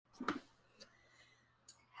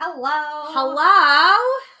Hello. Hello.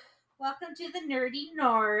 Welcome to the Nerdy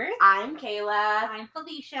North. I'm Kayla. I'm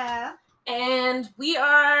Felicia. And we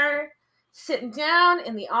are sitting down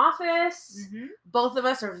in the office. Mm-hmm. Both of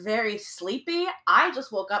us are very sleepy. I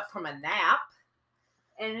just woke up from a nap.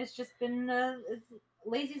 And it's just been a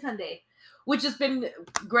lazy Sunday. Which has been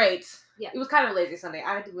great. Yeah. It was kind of a lazy Sunday.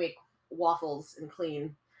 I had to make waffles and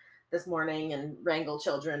clean this morning and wrangle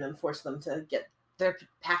children and force them to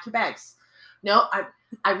pack your bags. No,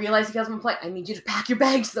 I realized you guys on my plate. I need you to pack your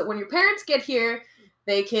bags so that when your parents get here,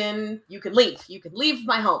 you can leave. You can leave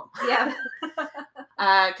my home. Yeah.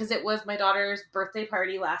 Because it was my daughter's birthday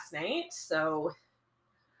party last night. So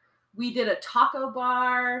we did a taco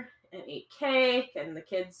bar and ate cake, and the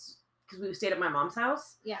kids, because we stayed at my mom's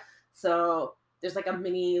house. Yeah. So there's like a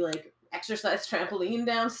mini exercise trampoline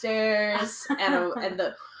downstairs,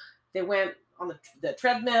 they went on the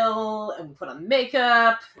treadmill, and we put on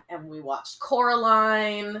makeup, and we watched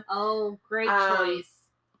Coraline. Oh, great choice.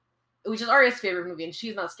 Which is Aria's favorite movie, and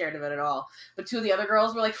she's not scared of it at all. But two of the other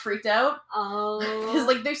girls were freaked out. Oh.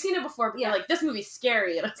 Because they've seen it before, but they're like, this movie's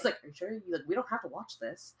scary. And I was like, are you sure? We don't have to watch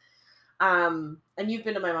this. And you've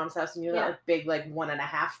been to my mom's house, and you know that big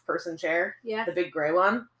 1.5 person chair? Yeah. The big gray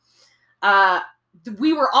one?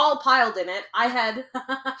 We were all piled in it. I had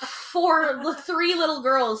 3 little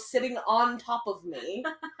girls sitting on top of me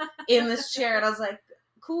in this chair, and I was like,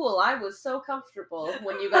 cool, I was so comfortable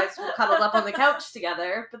when you guys were cuddled up on the couch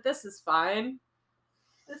together, but this is fine.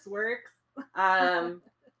 This works. I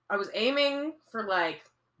was aiming for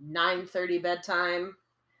 9:30 bedtime,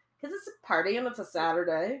 because it's a party and it's a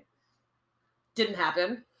Saturday. Didn't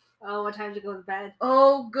happen. Oh, what time did you go to bed?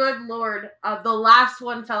 Oh, good Lord. The last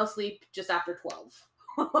one fell asleep just after 12.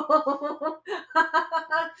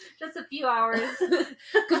 Just a few hours.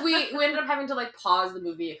 Because we ended up having to pause the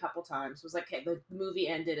movie a couple times. It was okay, the movie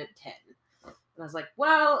ended at 10. And I was like,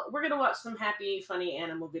 well, we're going to watch some happy, funny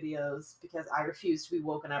animal videos, because I refuse to be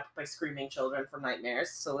woken up by screaming children from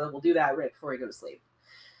nightmares. So we'll do that right before we go to sleep.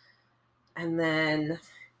 And then,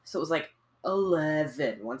 so it was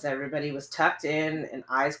 11 once everybody was tucked in and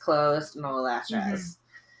eyes closed and all that jazz.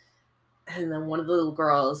 Mm-hmm. And then one of the little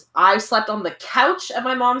girls, I slept on the couch at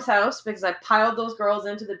my mom's house because I piled those girls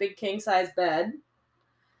into the big king size bed.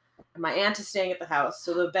 And my aunt is staying at the house,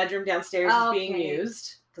 so the bedroom downstairs is being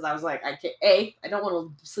used, because I was like, I don't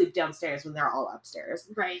want to sleep downstairs when they're all upstairs.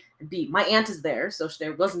 Right. And B, my aunt is there, so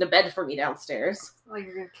there wasn't a bed for me downstairs. Oh,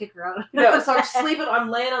 you're gonna kick her out. No, so I'm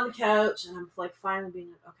laying on the couch, and I'm finally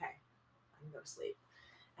being okay, I can go to sleep.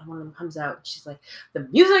 And one of them comes out, and she's like, the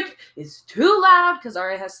music is too loud, because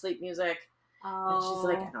Aria has sleep music. Oh. And she's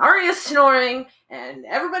like, and Aria's snoring, and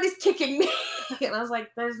everybody's kicking me. And I was like,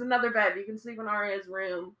 there's another bed. You can sleep in Aria's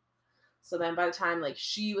room. So then by the time,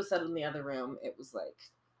 she was settled in the other room, it was,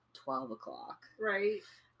 12 o'clock. Right.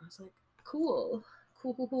 I was like, cool.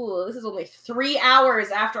 This is only 3 hours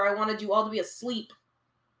after I wanted you all to be asleep.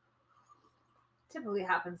 Typically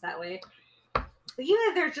happens that way. But even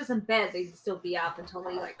if they're just in bed, they'd still be up until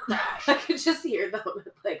they, crash. I could just hear them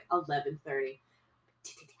at, 11:30.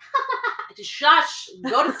 Just shush!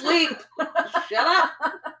 Go to sleep! Shut up!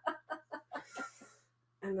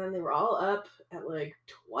 And then they were all up at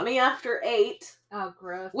 20 after 8. Oh,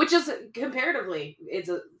 gross. Which is, comparatively,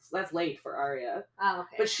 that's late for Aria. Oh,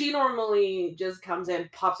 okay. But she normally just comes in,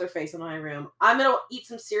 pops her face in my room. I'm gonna eat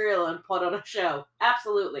some cereal and put on a show.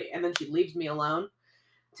 Absolutely. And then she leaves me alone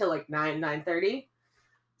till 9:30.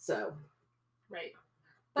 So. Right.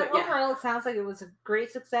 But overall, it sounds like it was a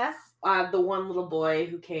great success. The one little boy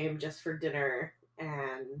who came just for dinner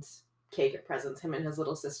and cake and presents, him and his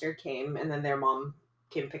little sister came, and then their mom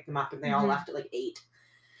came and picked them up, and they all left at 8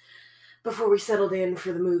 before we settled in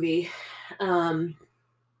for the movie. All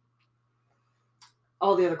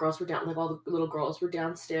the other girls were down, all the little girls were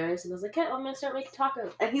downstairs, and I was like, okay, I'm gonna start making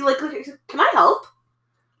tacos. And he can I help?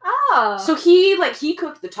 Oh. So he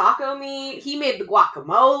cooked the taco meat. He made the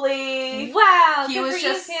guacamole. Wow. He good was for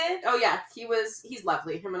just, you, kid. oh yeah, he's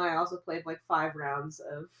lovely. Him and I also played 5 rounds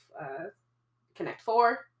of Connect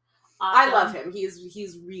 4. Awesome. I love him.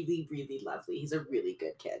 He's really, really lovely. He's a really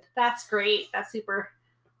good kid. That's great. That's super.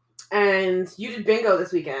 And you did bingo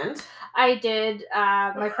this weekend. I did.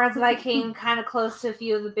 My friends and I came kind of close to a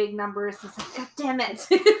few of the big numbers. I was like, God damn it.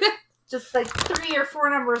 Just 3 or 4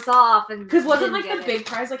 numbers off. Because wasn't the big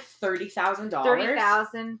prize $30,000?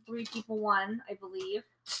 $30,000. 3 people won, I believe.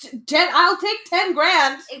 I'll take 10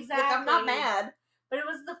 grand. Exactly. I'm not mad. But it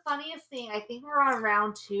was the funniest thing. I think we're on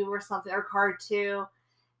round 2 or something, or card 2.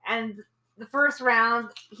 And the first round,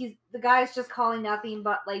 the guy's just calling nothing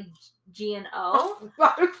but G and O.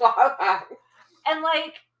 And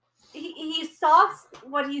he stops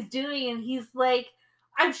what he's doing, and he's like,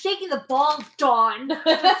 I'm shaking the balls, Dawn.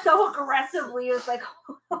 Just so aggressively. It was like,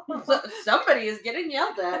 somebody is getting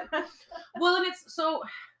yelled at. Well, and it's so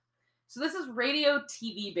this is radio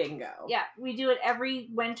TV bingo. Yeah, we do it every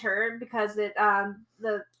winter because it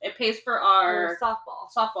pays for our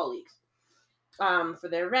softball leagues. For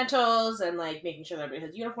their rentals and like making sure that everybody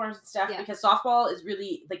has uniforms and stuff, because softball is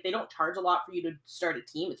really like they don't charge a lot for you to start a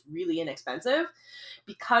team. It's really inexpensive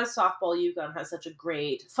because softball Yukon has such a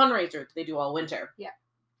great fundraiser that they do all winter. Yeah,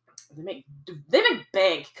 they make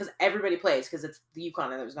bank because everybody plays because it's the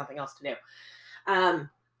Yukon and there's nothing else to do.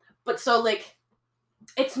 But so like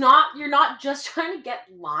it's not, you're not just trying to get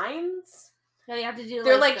lines. No, you have to do.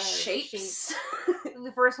 They're like shapes.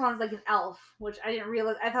 The first one's like an elf, which I didn't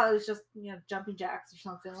realize. I thought it was just jumping jacks or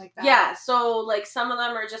something like that. Yeah, so like some of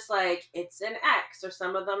them are just like it's an X, or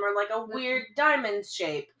some of them are like a weird diamond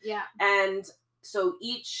shape. Yeah, and so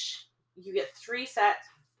each you get 3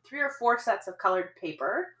 or 4 sets of colored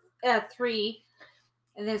paper. 3,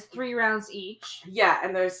 and there's 3 rounds each. Yeah,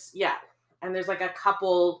 and there's like a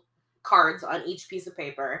couple cards on each piece of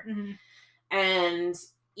paper, and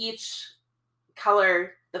each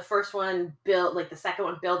color, the first one the second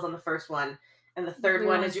one builds on the first one, and the third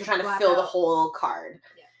one is you're trying to fill the whole card.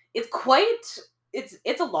 Yeah.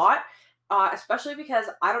 It's a lot, especially because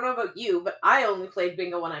I don't know about you, but I only play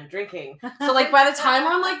bingo when I'm drinking. So like by the time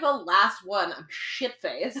we're on like the last one, I'm shit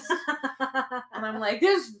faced, and I'm like,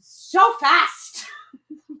 this is so fast.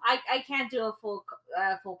 I can't do a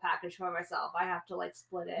full package for myself. I have to like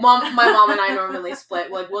split it. My mom and I normally split.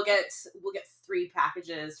 Like we'll get 3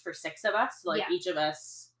 packages for 6 of us. Like each of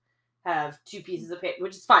us have 2 pieces of paper,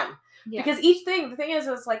 which is fine. Yeah. Because the thing is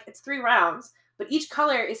like it's 3 rounds, but each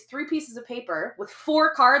color is 3 pieces of paper with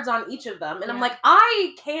 4 cards on each of them, and I'm like,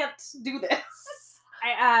 I can't do this.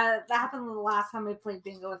 That happened the last time I played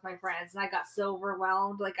bingo with my friends, and I got so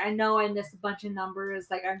overwhelmed. Like, I know I missed a bunch of numbers.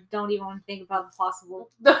 Like, I don't even want to think about the possible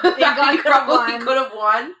bingo I could have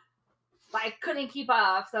won. But I couldn't keep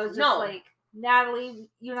up, so I was just like, Natalie,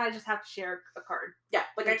 you and I just have to share a card. Yeah,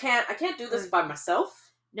 like I can't do this by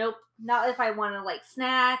myself. Nope, not if I want to like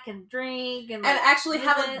snack and drink and actually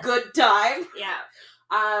have a good time. Yeah.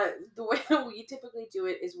 The way that we typically do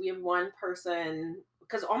it is we have one person.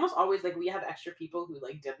 Because almost always, like, we have extra people who,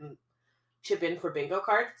 like, didn't chip in for bingo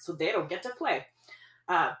cards, so they don't get to play.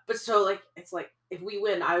 But so, like, it's like, if we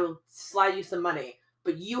win, I will slide you some money.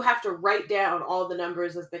 But you have to write down all the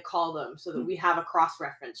numbers as they call them so that we have a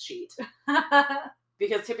cross-reference sheet.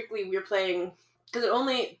 Because typically we're playing, because it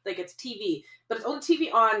only, like, it's TV, but it's only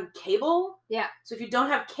TV on cable. Yeah. So if you don't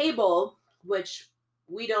have cable, which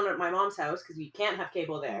we don't at my mom's house, because we can't have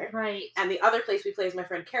cable there. Right. And the other place we play is my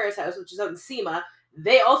friend Kara's house, which is out in SEMA.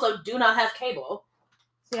 They also do not have cable.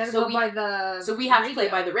 So you have to go by the So we have to play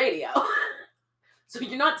by the radio. So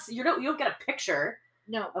you don't get a picture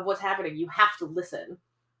of what's happening. You have to listen.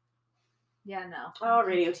 Yeah, no. Oh,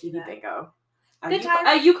 radio TV bingo. Good times.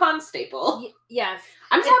 A Yukon staple. Yes.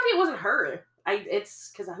 I'm just happy it wasn't her.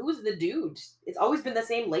 It's because who's the dude? It's always been the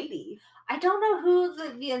same lady. I don't know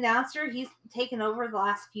who the announcer. He's taken over the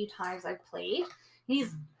last few times I've played.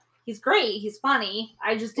 He's great. He's funny.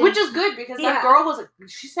 Which is good because that girl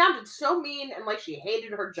she sounded so mean and like she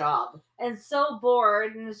hated her job. And so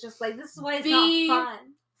bored, and it's just like, this is why it's not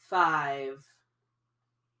fun.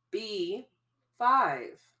 B5.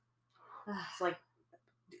 It's like,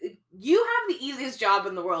 you have the easiest job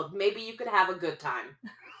in the world. Maybe you could have a good time.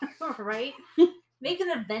 Right? Make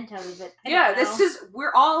an event out of it.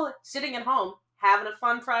 We're all sitting at home having a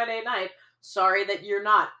fun Friday night. Sorry that you're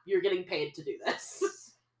not. You're getting paid to do this.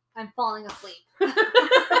 I'm falling asleep.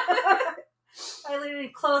 I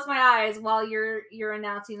literally close my eyes while you're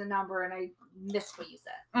announcing the number, and I missed what you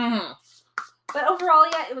said. Mm-hmm. But overall,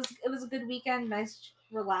 yeah, it was a good weekend. Nice,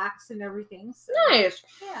 relaxed, and everything. So, nice.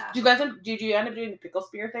 Yeah. Did you end up doing the pickle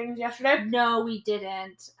spear things yesterday? No, we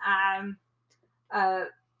didn't.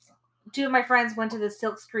 2 of my friends went to the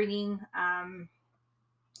silk screening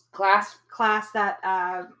class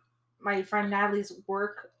that my friend Natalie's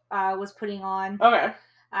work was putting on. Okay.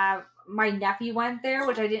 My nephew went there,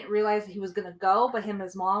 which I didn't realize he was going to go, but him and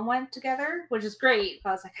his mom went together, which is great. But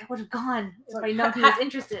I was like, I would have gone if I known he was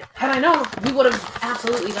interested. Had I known, we would have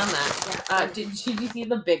absolutely done that. Yeah. Did you see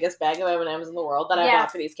the biggest bag of M&Ms in the world that I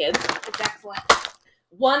bought for these kids? It's excellent.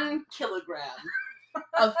 1 kilogram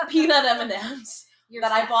of peanut M&Ms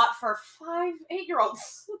that I bought for 5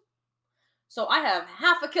 8-year-olds. So I have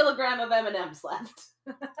half a kilogram of M&Ms left.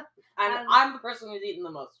 And I'm the person who's eaten the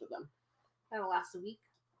most of them. That'll last a week.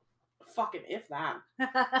 Fucking if that.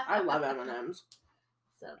 I love M&Ms.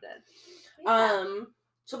 So good. Yeah.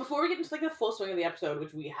 So before we get into like the full swing of the episode,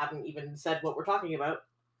 which we haven't even said what we're talking about,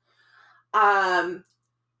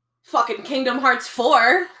 fucking Kingdom Hearts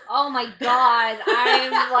 4. Oh my god,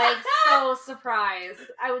 I'm like so surprised.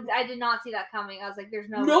 I did not see that coming. I was like, there's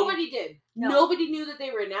no Nobody way. did. No. Nobody knew that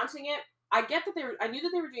they were announcing it. I knew that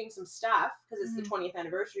they were doing some stuff because it's the 20th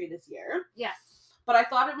anniversary this year. Yes. But I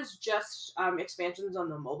thought it was just expansions on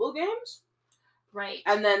the mobile games. Right.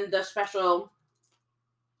 And then the special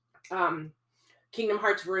Kingdom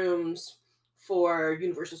Hearts rooms for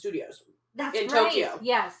Universal Studios. That's in right. Tokyo.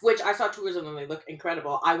 Yes. Which I saw tours of them. They look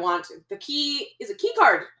incredible. I want the key is a key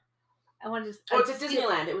card. I want to. Oh, it's at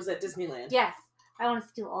Disneyland. It was at Disneyland. Yes. I want to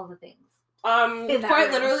steal all the things.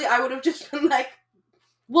 Quite literally, I would have just been like,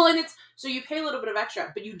 well, and it's so you pay a little bit of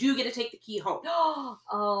extra, but you do get to take the key home.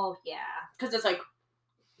 Oh yeah. Because it's like,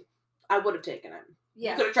 I would have taken it.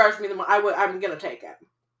 Yeah. You could have charged me the money. I'm gonna take it.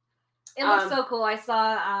 It looks so cool. I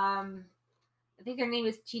saw I think their name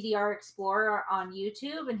is TDR Explorer on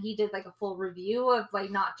YouTube, and he did like a full review of like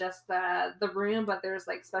not just the room, but there's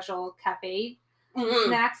like special cafe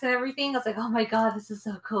snacks and everything. I was like, oh my god, this is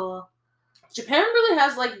so cool. Japan really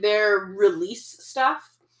has like their release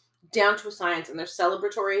stuff down to a science, and their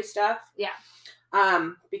celebratory stuff. Yeah.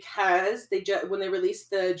 Because when they released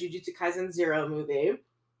the Jujutsu Kaisen 0 movie,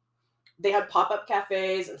 they had pop-up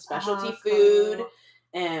cafes and specialty food,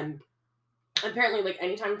 and apparently, like,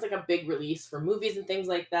 anytime it's, like, a big release for movies and things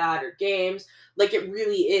like that, or games, like, it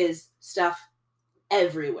really is stuff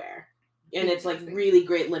everywhere. And it's, like, really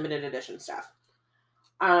great limited edition stuff.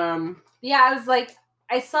 Yeah, I was, like,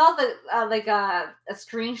 I saw the, a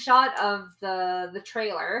screenshot of the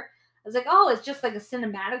trailer. I was like, oh, it's just, like, a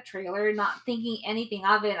cinematic trailer, not thinking anything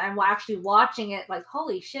of it. I'm actually watching it, like,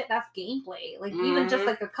 holy shit, that's gameplay. Like, even just,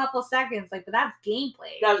 like, a couple seconds, like, but that's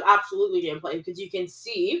gameplay. That's absolutely gameplay, because you can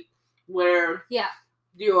see where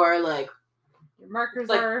you are, like, your markers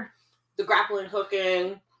like, are the grappling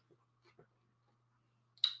hooking.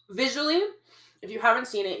 Visually, if you haven't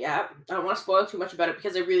seen it yet, I don't want to spoil too much about it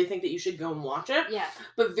because I really think that you should go and watch it. Yeah.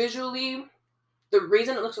 But visually, the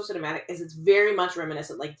reason it looks so cinematic is it's very much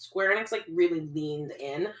reminiscent. Like, Square Enix, like, really leaned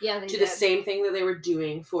in to the same thing that they were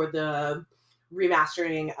doing for the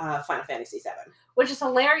remastering Final Fantasy VII. Which is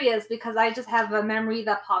hilarious because I just have a memory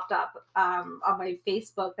that popped up on my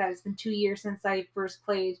Facebook that it's been 2 years since I first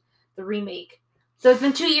played the remake. So it's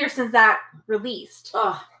been 2 years since that released.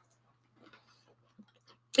 Oh.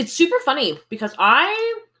 It's super funny because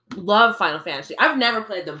I love Final Fantasy. I've never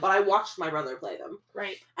played them, but I watched my brother play them.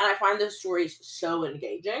 Right. And I find the stories so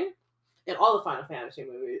engaging in all the Final Fantasy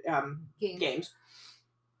games.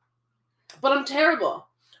 But I'm terrible.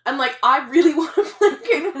 I'm like, I really want to play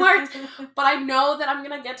Kingdom Hearts, but I know that I'm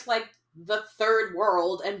going to get to, like, the third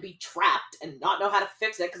world and be trapped and not know how to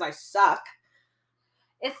fix it because I suck.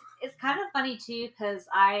 It's kind of funny, too, because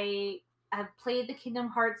I have played the Kingdom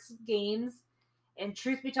Hearts games, and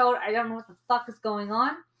truth be told, I don't know what the fuck is going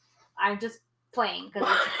on. I'm just playing because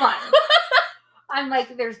it's fun. I'm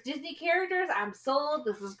like, there's Disney characters. I'm sold.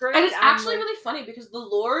 This is great. And it's actually really funny because the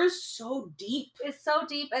lore is so deep. It's so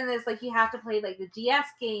deep, and it's like you have to play like the DS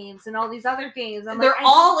games and all these other games. They're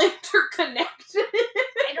all interconnected.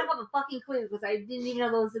 I don't have a fucking clue because I didn't even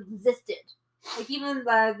know those existed. Like even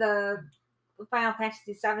the Final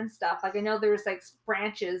Fantasy VII stuff. Like I know there's like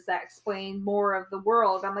branches that explain more of the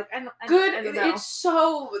world. I'm like, I don't know. It's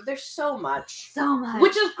so there's so much,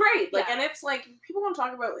 which is great. Like, and it's like people want to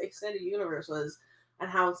talk about extended universes and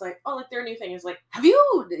how it's like, oh, like their new thing is like, have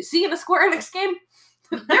you seen a Square Enix game?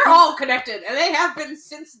 They're all connected, and they have been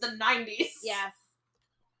since the 90s. Yes.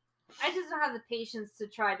 I just don't have the patience to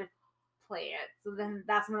try to play it. So then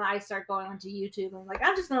that's when I start going onto YouTube and like,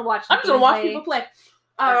 I'm just gonna watch. I'm just gonna watch people play.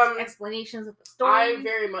 Explanations of the story. I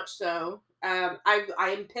very much so. I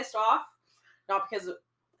am pissed off, not because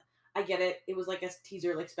I get it. It was like a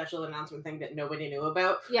teaser, like special announcement thing that nobody knew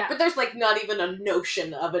about. Yeah. But there's like not even a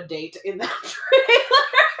notion of a date in that trailer.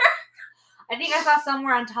 I think I saw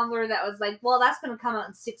somewhere on Tumblr that was like, well, that's going to come out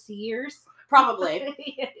in 60 years.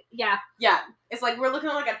 Probably. Yeah. Yeah. It's like we're looking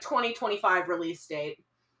at like a 2025 release date.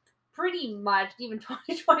 Pretty much, even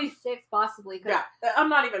 2026 possibly. Yeah, I'm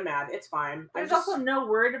not even mad. It's fine. There's also no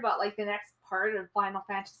word about like the next part of Final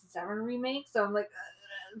Fantasy VII remake, so I'm like,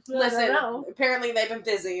 listen. Apparently they've been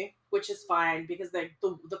busy, which is fine because the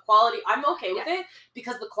quality. I'm okay with it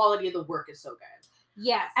because the quality of the work is so good.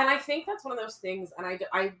 Yes, and I think that's one of those things. And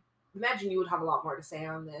I imagine you would have a lot more to say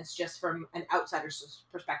on this, just from an outsider's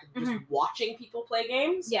perspective, just watching people play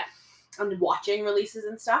games. Yeah, and watching releases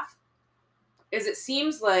and stuff. Is it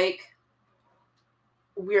seems like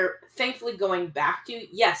we're thankfully going back to,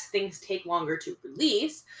 yes, things take longer to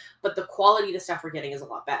release, but the quality of the stuff we're getting is a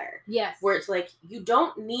lot better. Yes. Where it's like, you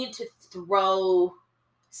don't need to throw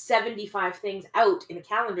 75 things out in a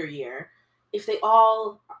calendar year. if they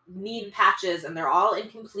all need patches and they're all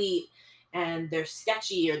incomplete and they're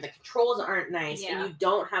sketchy or the controls aren't nice and you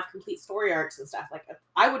don't have complete story arcs and stuff, like,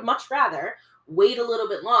 I would much rather wait a little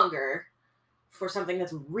bit longer for something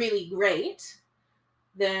that's really great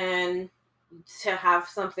than to have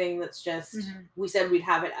something that's just, we said we'd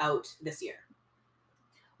have it out this year.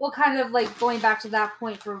 Well, kind of like going back to that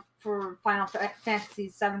point for Final Fantasy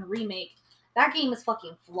VII Remake, that game is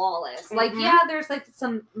fucking flawless. Like, yeah, there's like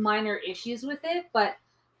some minor issues with it, but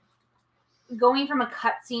going from a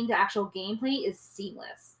cutscene to actual gameplay is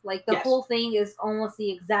seamless. Like, the whole thing is almost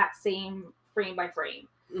the exact same frame by frame.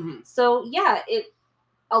 So yeah,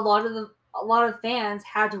 a lot of fans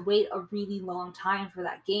had to wait a really long time for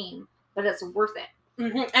that game, but it's worth it.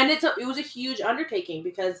 And it was a huge undertaking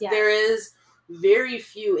because there is very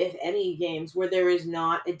few, if any, games where there is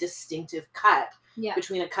not a distinctive cut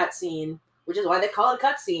between a cutscene, which is why they call it a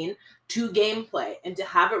cutscene, to gameplay. And to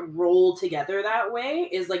have it roll together that way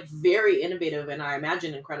is like very innovative and I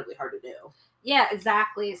imagine incredibly hard to do. Yeah,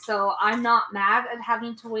 exactly. So I'm not mad at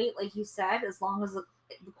having to wait, like you said, as long as the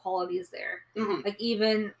quality is there. Like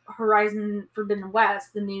even Horizon Forbidden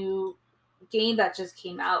West, the new game that just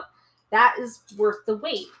came out, that is worth the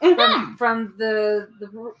wait from the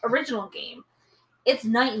original game. It's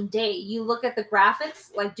night and day. You look at the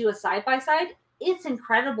graphics, like do a side by side. It's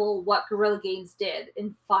incredible what Guerrilla Games did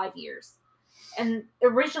in 5 years. And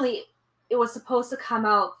originally, it was supposed to come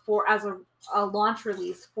out as a launch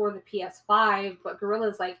release for the PS5, but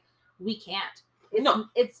Guerrilla's like, we can't.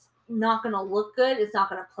 It's not going to look good. It's not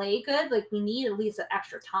going to play good. Like, we need at least an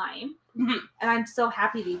extra time. And I'm so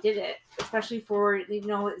happy they did it, especially for,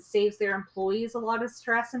 it saves their employees a lot of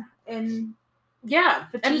stress and fatigue.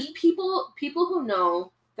 And people who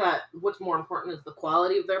know that what's more important is the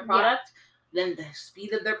quality of their product than the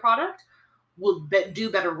speed of their product will do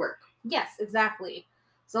better work. Yes, exactly.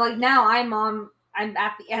 So like now I'm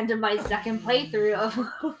at the end of my second playthrough of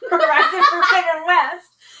Horizon Forbidden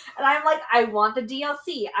West, and I'm like, I want the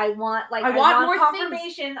DLC. I want more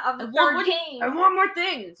confirmation of the third game. I want more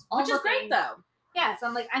things, which is great though. Yeah, so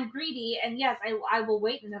I'm like, I'm greedy, and yes, I will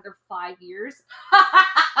wait another 5 years.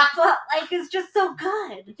 But, like, it's just so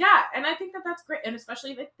good. Yeah, and I think that's great, and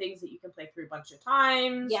especially the things that you can play through a bunch of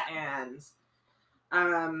times. Yeah.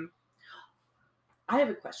 And, I have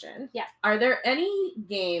a question. Yeah. Are there any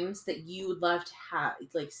games that you would love to have,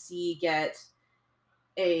 like, see get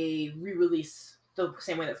a re-release the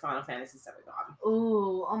same way that Final Fantasy VII got?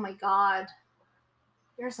 Ooh, oh my god.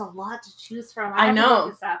 There's a lot to choose from. I know. To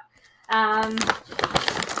look this up.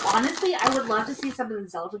 Honestly, I would love to see some of the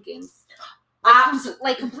Zelda games.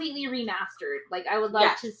 Like completely remastered. Like, I would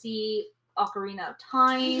love to see Ocarina of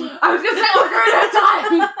Time. I was going to say Ocarina of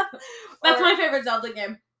Time! That's my favorite Zelda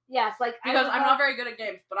game. Yes, like... Because I'm not very good at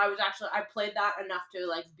games, but I played that enough to,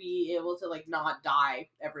 like, be able to, like, not die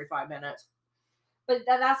every 5 minutes. But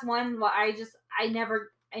that's one where I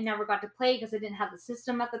never got to play because I didn't have the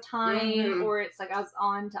system at the time, or it's like I was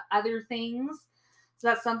on to other things. So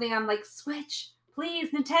that's something I'm like, Switch, please,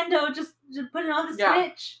 Nintendo, just put it on the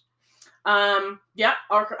Switch. I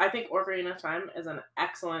think Ocarina of Time is an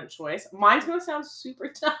excellent choice. Mine's gonna sound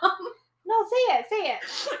super dumb. No, say it.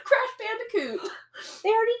 Crash Bandicoot. They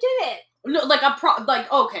already did it.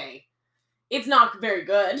 No, okay. It's not very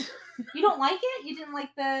good. You don't like it? You didn't like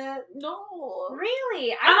the... No.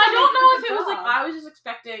 Really? I don't know if it was like, I was just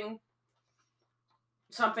expecting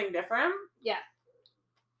something different. Yeah.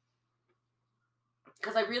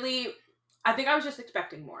 Because I think I was just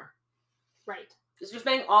expecting more. Right. It's just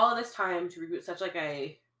spending all of this time to reboot such like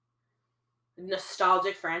a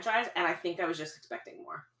nostalgic franchise, and I think I was just expecting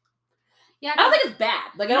more. Yeah. I don't think it's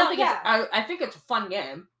bad. Like, I don't think it's... I think it's a fun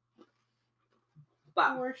game.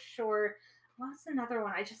 But... For sure. What's another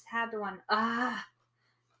one? I just had one. I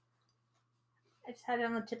just had it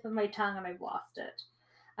on the tip of my tongue and I've lost it.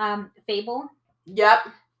 Fable. Yep.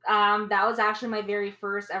 That was actually my very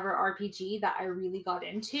first ever RPG that I really got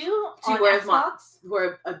into. See, whereas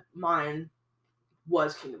mine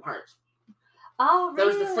was Kingdom Hearts. Oh,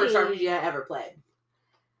 really? That was the first RPG I ever played.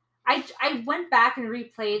 I went back and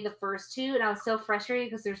replayed the first two, and I was so frustrated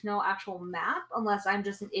because there's no actual map, unless I'm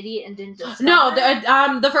just an idiot and didn't discover.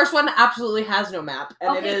 No, the first one absolutely has no map,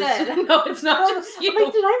 and okay, it is good. No, it's not just you. I'm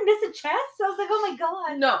like, did I miss a chest? I was like, oh my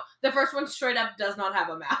god. No, the first one straight up does not have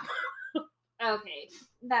a map. Okay,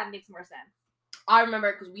 that makes more sense. I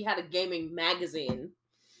remember because we had a gaming magazine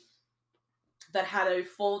that had a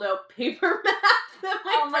fold-out paper map that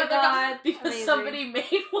my brother got because amazing. Somebody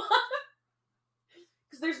made one.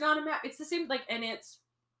 Because there's not a map. It's the same, like, and it's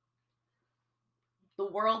the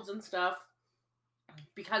worlds and stuff.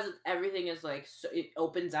 Because everything is, like, so, it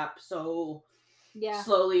opens up so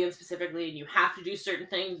slowly and specifically, and you have to do certain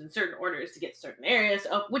things in certain orders to get certain areas,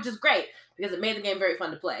 which is great because it made the game very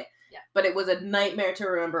fun to play. Yeah. But it was a nightmare to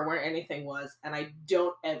remember where anything was, and I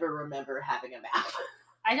don't ever remember having a map.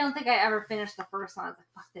 I don't think I ever finished the first one. I was like,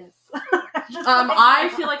 fuck this. I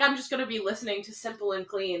feel like I'm just going to be listening to Simple and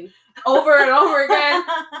Clean over and over again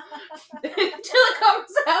until it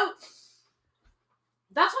comes out.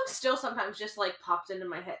 That song still sometimes just, like, pops into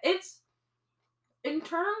my head. It's, in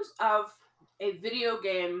terms of a video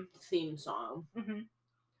game theme song,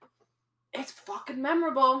 it's fucking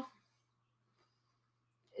memorable.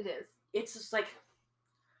 It is. It's just, like,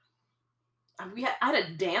 I had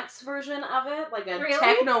a dance version of it, like a Really?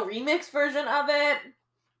 techno remix version of it.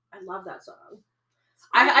 I love that song.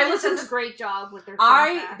 I listen to a great job with their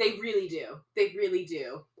soundtrack. They really do. They really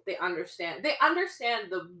do. They understand. They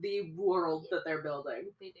understand the world that they're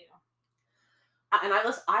building. They do. And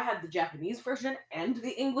I had the Japanese version and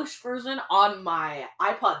the English version on my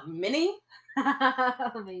iPod Mini.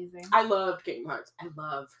 Amazing. I loved Kingdom Hearts.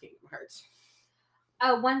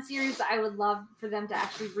 One series I would love for them to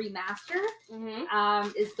actually remaster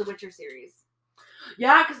is the Witcher series.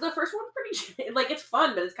 Yeah, because the first one's pretty, like, it's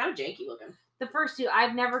fun, but it's kind of janky looking. The first two,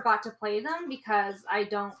 I've never got to play them because I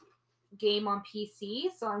don't game on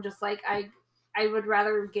PC, so I'm just like, I would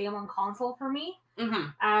rather game on console for me.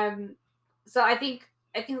 So I think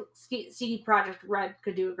CD Projekt Red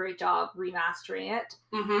could do a great job remastering it.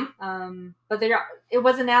 But it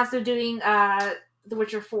was announced they're doing The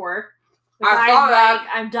Witcher 4.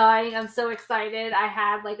 I'm dying. I'm so excited. I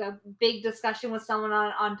had like a big discussion with someone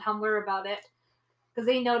on Tumblr about it because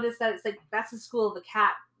they noticed that it's like that's the School of the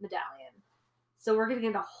Cat medallion. So we're gonna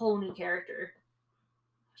get a whole new character.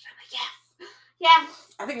 I'm like, yes.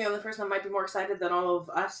 I think the only person that might be more excited than all of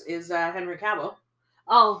us is Henry Cavill.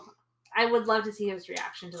 Oh, I would love to see his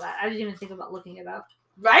reaction to that. I didn't even think about looking it up.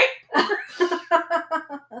 Right?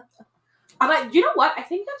 You know what? I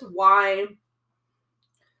think that's why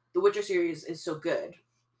the Witcher series is so good.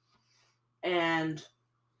 And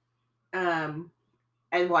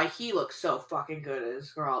why he looks so fucking good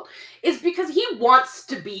as Geralt is because he wants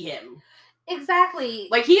to be him. Exactly.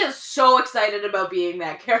 Like, he is so excited about being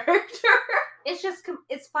that character.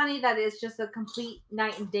 It's funny that it's just a complete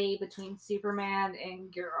night and day between Superman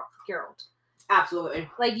and Geralt. Absolutely.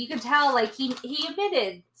 Like, you can tell, like, he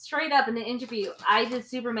admitted straight up in an interview, I did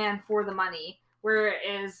Superman for the money,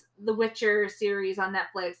 whereas the Witcher series on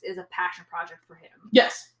Netflix is a passion project for him.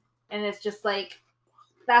 Yes. And it's just like,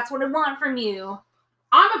 that's what I want from you.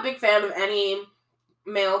 I'm a big fan of any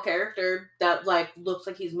male character that, like, looks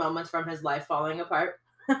like he's moments from his life falling apart.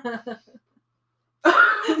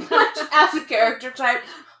 As a character type,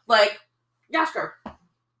 like, Jasker.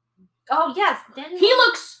 Oh, yes. He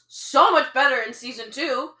looks so much better in season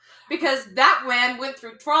 2 because that man went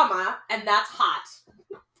through trauma, and that's hot.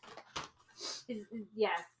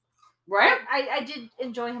 Yes. Right? I did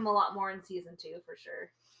enjoy him a lot more in season 2, for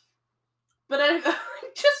sure. But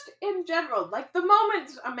just in general, like, the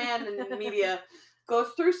moment a man in the media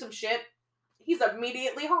goes through some shit, he's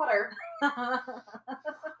immediately hotter. I'm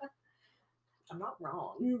not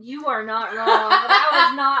wrong. You are not wrong. That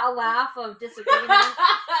was not a laugh of disagreement.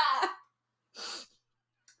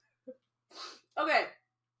 Okay.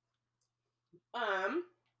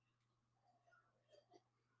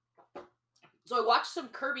 So I watched some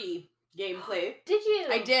Kirby gameplay. Did you?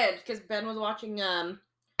 I did, because Ben was watching,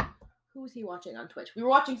 who was he watching on Twitch? We were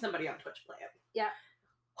watching somebody on Twitch play it. Yeah.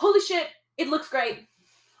 Holy shit, it looks great.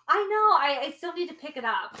 I know, I still need to pick it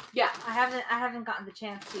up. Yeah. I haven't gotten the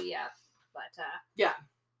chance to yet, but, yeah.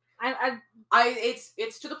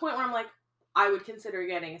 It's to the point where I'm like, I would consider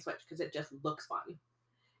getting a Switch, because it just looks fun.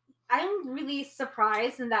 I'm really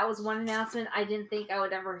surprised, and that was one announcement I didn't think I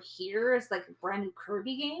would ever hear. It's like a brand new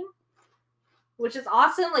Kirby game, which is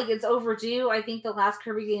awesome. Like, it's overdue. I think the last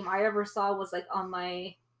Kirby game I ever saw was like on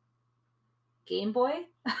my Game Boy.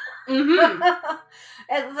 Mm-hmm.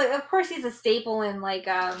 And like, of course, he's a staple in like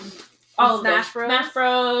Smash Bros. Smash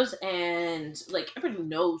Bros. And like everybody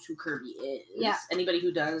knows who Kirby is. Yeah. Anybody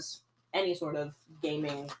who does any sort of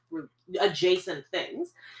gaming adjacent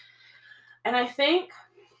things, and I think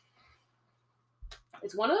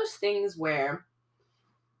it's one of those things where,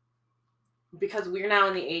 because we're now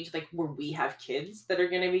in the age like where we have kids that are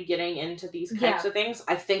going to be getting into these types of things,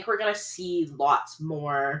 I think we're going to see lots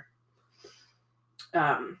more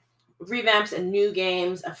revamps and new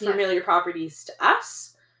games of familiar properties to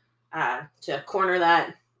us, to corner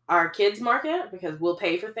that our kids market, because we'll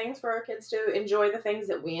pay for things for our kids to enjoy the things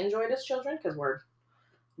that we enjoyed as children, because we're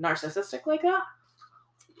narcissistic like that.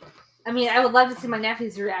 I mean, I would love to see my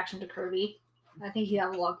nephew's reaction to Kirby. I think he'd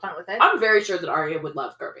have a lot of fun with it. I'm very sure that Arya would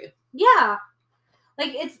love Kirby. Yeah.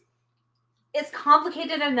 like, it's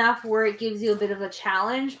complicated enough where it gives you a bit of a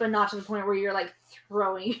challenge, but not to the point where you're, like,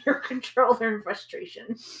 throwing your controller in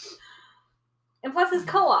frustration. And plus, it's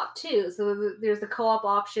co-op, too. So there's the co-op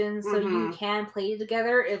option, so you can play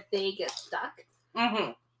together if they get stuck.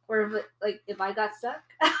 Mm-hmm. Or, if I got stuck.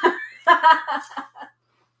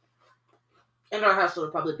 And our hustle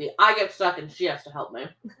would probably be, I get stuck and she has to help me.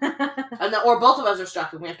 Or both of us are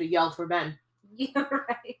stuck and we have to yell for Ben. Yeah,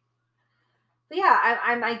 right. But yeah,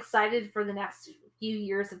 I'm excited for the next few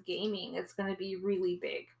years of gaming. It's going to be really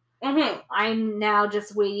big. Mm-hmm. I'm now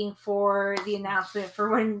just waiting for the announcement for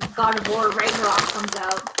when God of War Ragnarok comes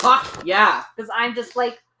out. Fuck yeah. Because I'm just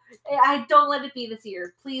like, I don't let it be this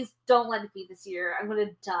year. Please don't let it be this year. I'm going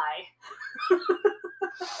to die.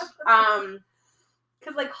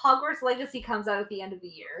 Because, like, Hogwarts Legacy comes out at the end of the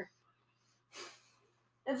year.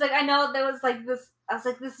 It's like, I know there was, like, this... I was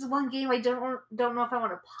like, this is one game I don't know if I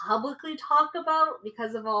want to publicly talk about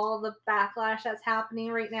because of all the backlash that's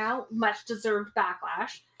happening right now. Much deserved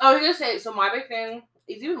backlash. I was going to say, so my big thing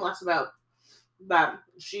is even less about that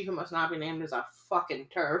she who must not be named is a fucking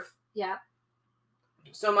turf. Yeah.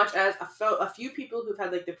 So much as a few people who've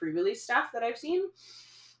had, like, the pre-release stuff that I've seen,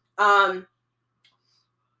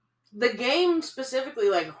 the game specifically,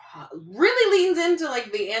 like, really leans into, like,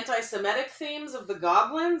 the anti-Semitic themes of the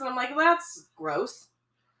goblins. And I'm like, that's gross.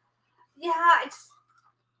 Yeah,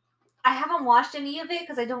 I haven't watched any of it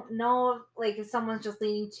because I don't know, like, if someone's just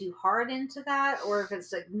leaning too hard into that or if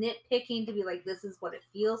it's, like, nitpicking to be like, this is what it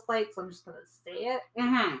feels like, so I'm just going to say it.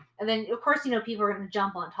 Mm-hmm. And then, of course, people are going to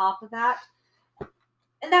jump on top of that.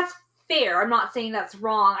 And that's fair. I'm not saying that's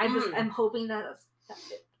wrong. I'm hoping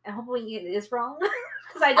I'm hoping it is wrong.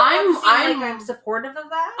 Because I don't seem like I'm supportive of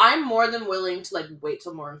that. I'm more than willing to, like, wait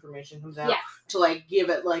till more information comes out to, like, give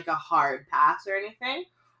it, like, a hard pass or anything.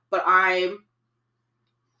 But I'm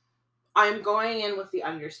going in with the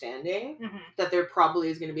understanding that there probably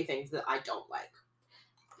is going to be things that I don't like.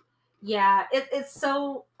 Yeah, it's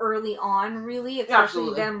so early on, really,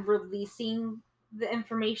 especially them releasing the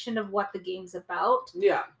information of what the game's about.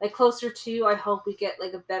 Yeah. Like, closer to, I hope we get,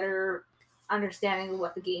 like, a better understanding of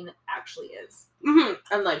what the game actually is. Mm-hmm.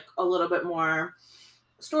 And, like, a little bit more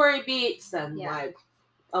story beats and, like,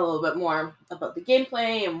 a little bit more about the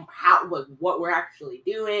gameplay and how, like, what we're actually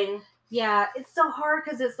doing. Yeah, it's so hard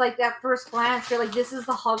because it's, like, at first glance, you're like, this is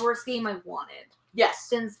the Hogwarts game I wanted. Yes.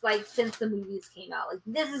 Since the movies came out. Like,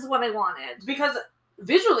 this is what I wanted. Because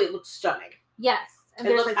visually it looks stunning. Yes. And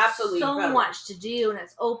it there's, looks like, absolutely so incredible. much to do, and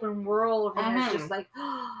it's open world, and it's just like,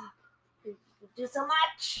 do so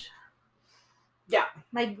much. Yeah.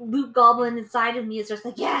 My loot goblin inside of me is just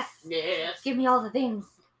like, yes! Yes. Give me all the things.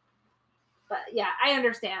 But, yeah, I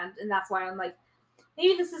understand, and that's why I'm like,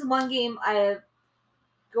 maybe this is one game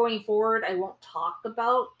going forward, I won't talk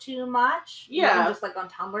about too much. Yeah. Even just, like, on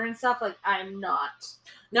Tumblr and stuff, like, I'm not.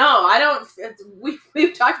 No, I don't.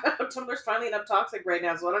 We've talked about how Tumblr's finally enough toxic right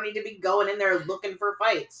now, so I don't need to be going in there looking for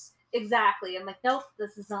fights. Exactly. I'm like, nope,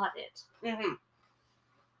 this is not it. Mm-hmm.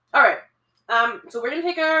 All right. So we're going to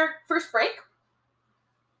take our first break.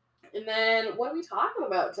 And then, what are we talking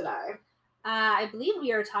about today? I believe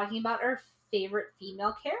we are talking about our favorite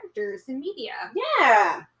female characters in media.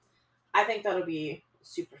 Yeah. I think that'll be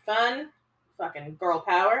super fun. Fucking girl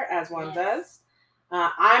power, as one says.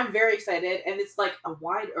 I'm very excited, and it's like a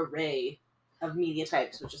wide array of media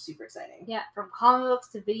types, which is super exciting. Yeah, from comic books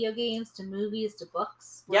to video games to movies to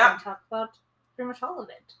books. We're going to talk about pretty much all of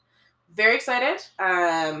it. Very excited.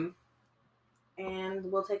 And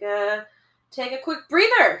we'll take a quick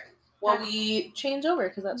breather while we change over,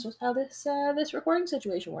 because that's just how this recording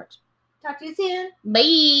situation works. Talk to you soon.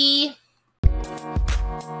 Bye.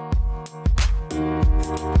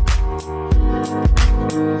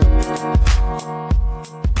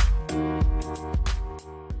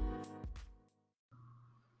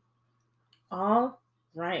 All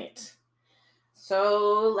right.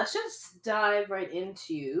 So let's just dive right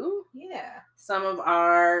into some of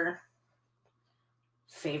our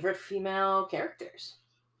favorite female characters.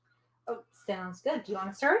 Oh, sounds good. Do you want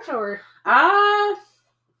to start or?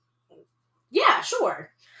 Yeah,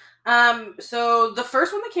 sure. So the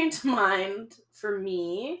first one that came to mind for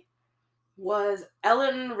me was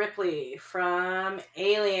Ellen Ripley from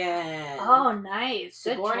Alien. Oh, nice.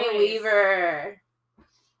 Sigourney Weaver.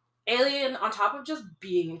 Alien, on top of just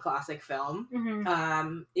being a classic film,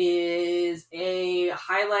 is a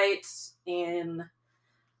highlight in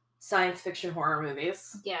science fiction horror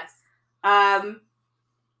movies. Yes. And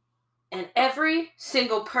every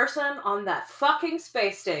single person on that fucking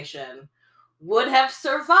space station would have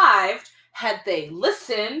survived had they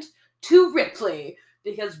listened to Ripley.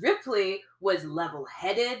 Because Ripley was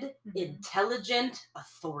level-headed, intelligent,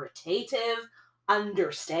 authoritative,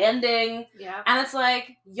 understanding. Yeah. And it's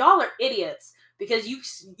like, y'all are idiots because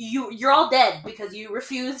you're all dead because you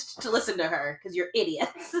refused to listen to her because you're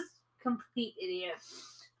idiots. Complete idiots.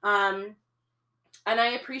 And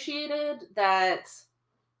I appreciated that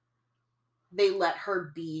they let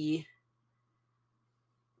her be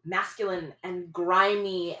masculine and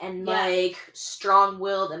grimy and like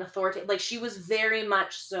strong-willed and authoritative. Like, she was very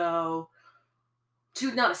much so. She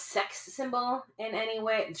was not a sex symbol in any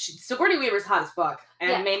way. Sigourney Weaver's hot as fuck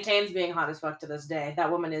and maintains being hot as fuck to this day. That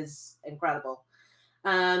woman is incredible.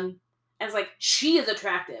 And it's like, she is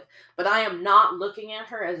attractive, but I am not looking at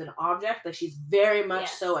her as an object. Like, she's very much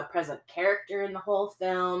so a present character in the whole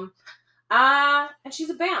film. And she's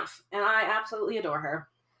a BAMF, and I absolutely adore her.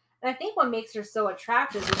 And I think what makes her so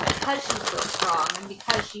attractive is because she's so strong and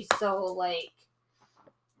because she's so, like,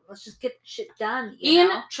 let's just get shit done, you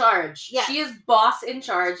know? Charge. Yes. She is boss in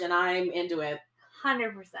charge, and I'm into it.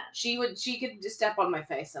 100%. She could just step on my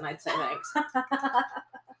face, and I'd say thanks.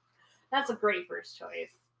 That's a great first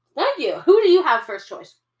choice. Thank you. Who do you have first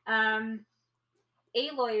choice?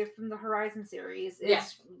 Aloy from the Horizon series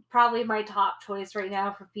is probably my top choice right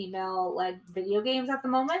now for female-led video games at the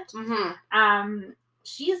moment.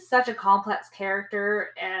 She's such a complex character,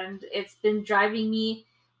 and it's been driving me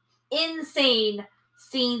insane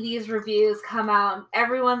seeing these reviews come out.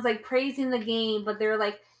 Everyone's like praising the game, but they're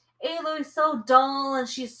like, Aloy's so dull and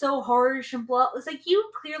she's so harsh and blah. It's like, you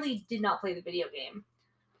clearly did not play the video game.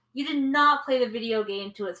 You did not play the video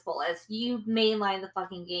game to its fullest. You mainlined the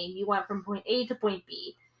fucking game. You went from point A to point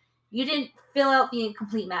B. You didn't fill out the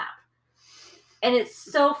complete map. And it's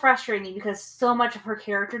so frustrating because so much of her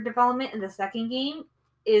character development in the second game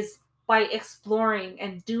is by exploring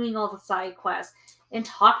and doing all the side quests and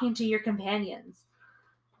talking to your companions.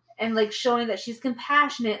 And, like, showing that she's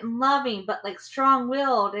compassionate and loving, but, like,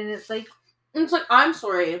 strong-willed. And it's like, I'm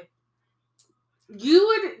sorry.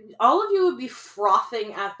 All of you would be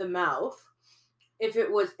frothing at the mouth if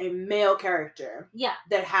it was a male character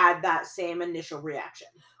that had that same initial reaction.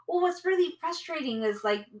 Well, what's really frustrating is,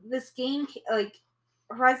 like, this game, like,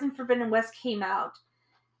 Horizon Forbidden West came out,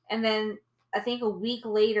 and then I think a week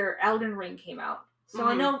later, Elden Ring came out. So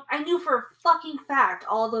I knew for a fucking fact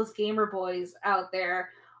all those gamer boys out there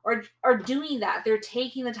are doing that. They're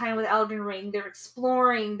taking the time with Elden Ring. They're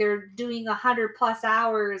exploring. They're doing 100+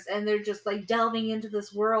 hours, and they're just, like, delving into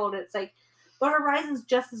this world. It's like, but Horizon's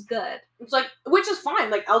just as good. It's like, which is fine.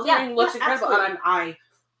 Like, Elden Ring looks incredible, absolutely. And I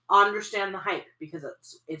understand the hype because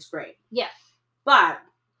it's great. Yeah. But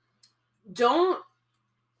don't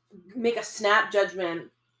make a snap judgment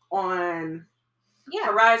on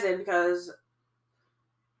Horizon because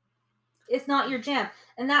it's not your jam.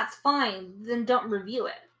 And that's fine. Then don't review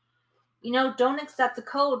it. You know, don't accept the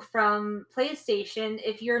code from PlayStation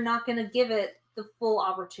if you're not going to give it the full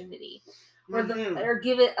opportunity. Or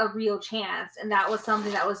give it a real chance. And that was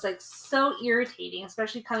something that was, like, so irritating,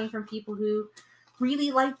 especially coming from people who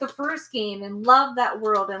really liked the first game and loved that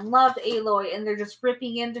world and loved Aloy, and they're just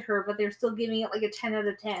ripping into her, but they're still giving it, like, a 10 out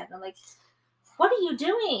of 10. I'm like, what are you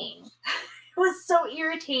doing? It was so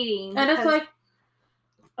irritating. And it's like,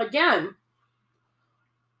 again,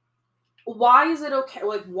 why is it okay?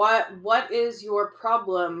 Like, what is your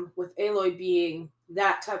problem with Aloy being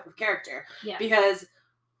that type of character? Yeah. Because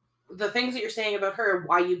the things that you're saying about her,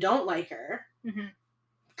 why you don't like her,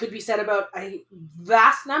 could be said about a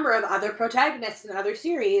vast number of other protagonists in other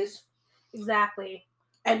series. Exactly.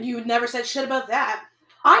 And you never said shit about that.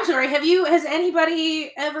 I'm sorry, has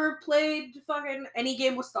anybody ever played fucking any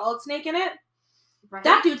game with Solid Snake in it? Right.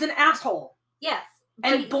 That dude's an asshole. Yes.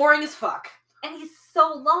 And boring as fuck. And he's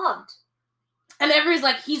so loved. And everybody's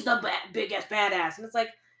like, he's the biggest badass. And it's like,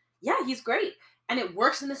 yeah, he's great. And it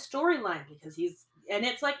works in the storyline because and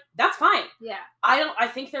it's like, that's fine. Yeah. I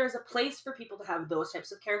think there is a place for people to have those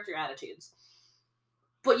types of character attitudes.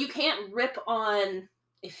 But you can't rip on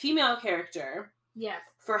a female character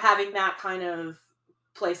for having that kind of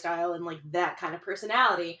playstyle and, like, that kind of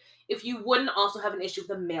personality if you wouldn't also have an issue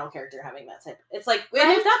with a male character having that type. It's like, right?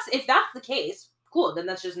 And if that's the case, cool, then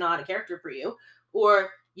that's just not a character for you.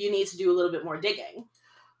 Or you need to do a little bit more digging.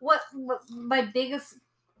 What my biggest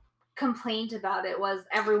complaint about it was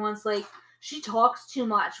everyone's like, she talks too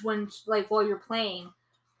much while you're playing.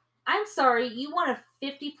 I'm sorry, you want a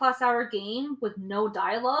 50+ hour game with no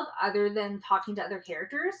dialogue other than talking to other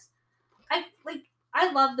characters?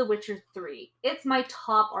 I love The Witcher 3. It's my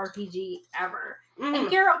top RPG ever. And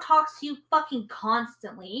Geralt talks to you fucking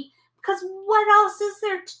constantly because what else is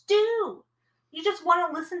there to do? You just want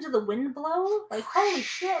to listen to the wind blow? Like, holy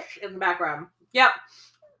shit. In the background. Yep.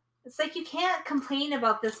 It's like you can't complain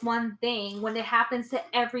about this one thing when it happens to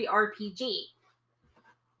every RPG.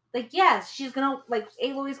 Like, yes, she's gonna, like,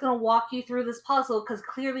 Aloy's gonna walk you through this puzzle because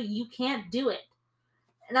clearly you can't do it.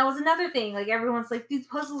 And that was another thing. Like, everyone's like, these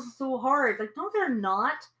puzzles are so hard. Like, no, they're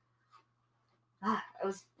not. It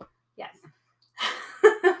was, yes.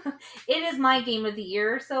 It is my game of the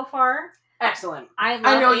year so far. Excellent. I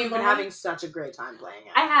know you've been having such a great time playing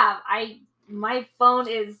it. I have. My phone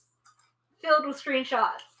is filled with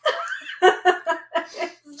screenshots.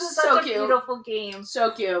 It's such a beautiful game.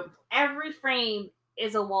 So cute. Every frame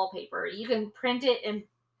is a wallpaper. You can print it and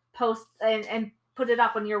post and put it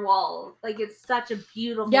up on your wall. Like, it's such a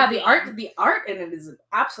beautiful game. the art in it is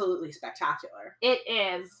absolutely spectacular. It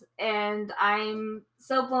is, and I'm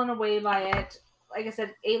so blown away by it. Like I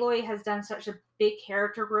said, Aloy has done such a big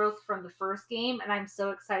character growth from the first game, and I'm so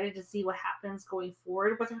excited to see what happens going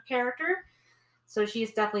forward with her character. So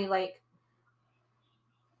she's definitely, like,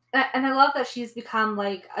 and I love that she's become,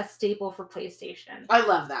 like, a staple for PlayStation. I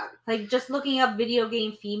love that. Like, just looking up video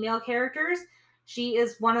game female characters, she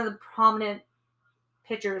is one of the prominent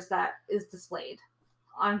pictures that is displayed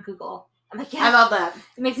on Google. I'm like, yes, I love that.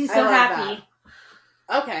 It makes me so happy.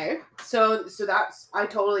 That. Okay, so that's, I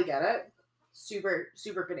totally get it. Super,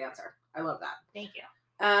 super good answer. I love that. Thank you.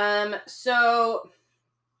 So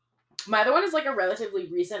my other one is, like, a relatively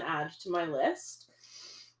recent add to my list.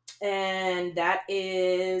 And that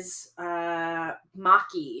is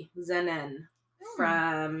Maki Zenin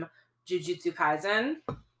from Jujutsu Kaisen.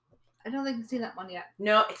 I don't think I've seen that one yet.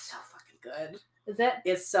 No, it's so fucking good. Is it?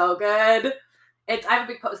 It's so good. I have a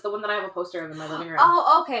big poster. The one that I have a poster of in my living room.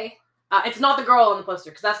 Oh, okay. It's not the girl on the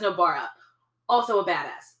poster, because that's Nobara. Also a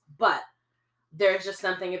badass. But there's just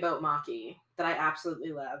something about Maki that I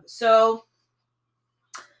absolutely love. So,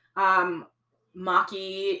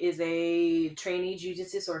 Maki is a trainee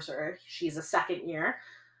jujutsu sorcerer. She's a second year.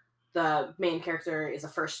 The main character is a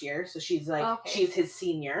first year, so she's she's his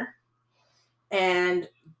senior. And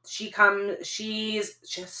she's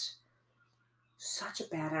just such a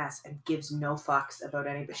badass and gives no fucks about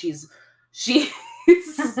anybody. She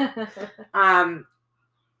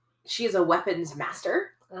is a weapons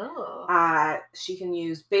master. Oh. She can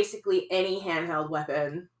use basically any handheld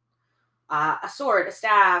weapon. A sword, a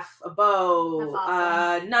staff, a bow,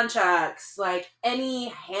 awesome. Nunchucks, like any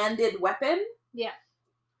handed weapon. Yeah.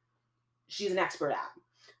 She's an expert at.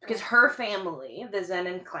 Because her family, the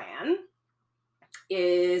Zenin clan,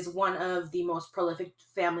 is one of the most prolific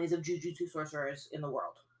families of jujutsu sorcerers in the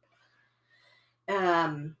world.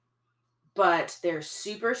 But they're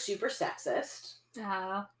super, super sexist.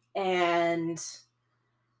 And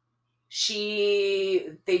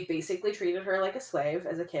they basically treated her like a slave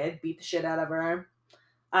as a kid, beat the shit out of her.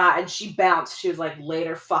 And she bounced. She was like,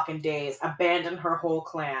 later fucking days, abandoned her whole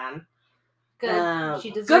clan. Good.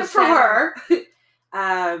 She deserves good for her.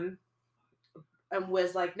 And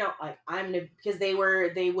was like, no, like, I'm gonna, because they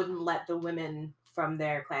wouldn't let the women from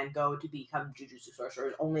their clan go to become jujutsu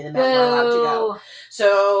sorcerers. Only the men were allowed to go.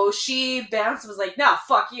 So she bounced and was like, no,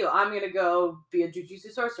 fuck you. I'm gonna go be a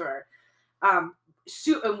jujutsu sorcerer.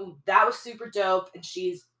 That was super dope, and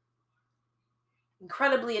she's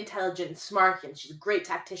incredibly intelligent and smart, and she's a great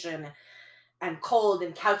tactician and cold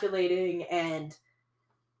and calculating, and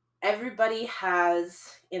everybody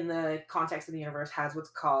has, in the context of the universe, has what's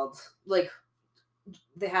called, like,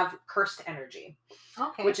 they have cursed energy.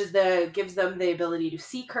 Okay. Which is gives them the ability to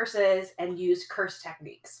see curses and use curse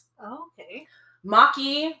techniques. Okay.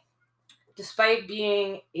 Maki, despite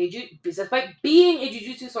being a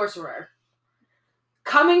jujutsu sorcerer,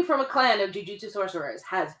 coming from a clan of jujutsu sorcerers,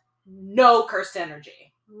 has no cursed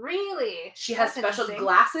energy. Really? She has special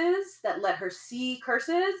glasses that let her see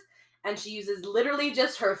curses, and she uses literally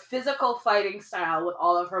just her physical fighting style with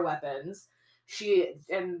all of her weapons. She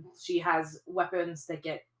has weapons that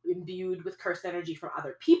get imbued with cursed energy from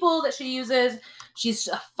other people that she uses. She's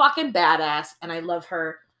a fucking badass, and I love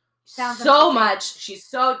her so much. She's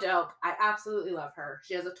so dope. I absolutely love her.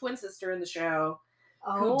 She has a twin sister in the show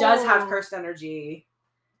who does have cursed energy.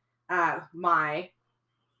 Mai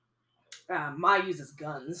uses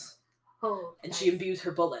guns, and she imbues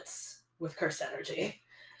her bullets with cursed energy.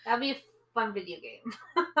 That'd be a fun video game,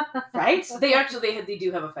 right? They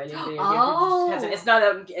do have a fighting video game. It's not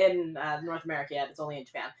out in North America yet. It's only in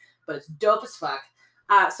Japan, but it's dope as fuck.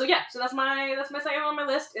 So that's my second on my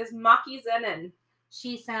list is Maki Zenin.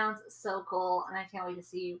 She sounds so cool, and I can't wait to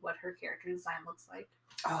see what her character design looks like.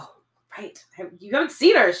 Oh, right. You haven't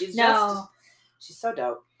seen her. She's so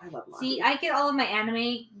dope. I love Maki. See, I get all of my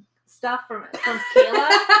anime stuff from Kayla.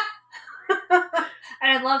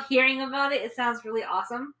 And I love hearing about it. It sounds really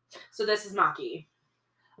awesome. So this is Maki.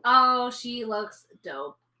 Oh, she looks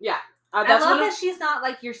dope. Yeah. I love that she's not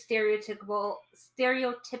like your stereotypical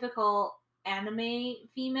anime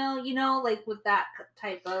female, you know, like with that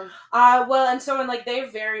type of... Well, and like they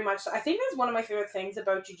very much... I think that's one of my favorite things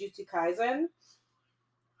about Jujutsu Kaisen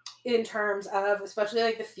in terms of, especially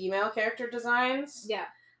like the female character designs. Yeah.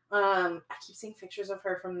 I keep seeing pictures of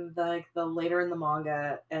her from the later in the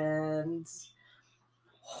manga, and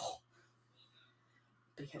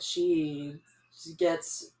because shit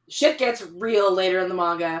gets real later in the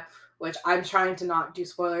manga, which I'm trying to not do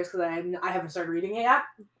spoilers because I haven't started reading it yet.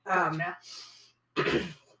 Gotcha.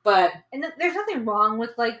 But there's nothing wrong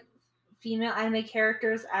with like female anime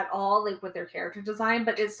characters at all, like with their character design,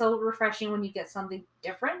 but it's so refreshing when you get something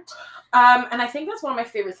different. And I think that's one of my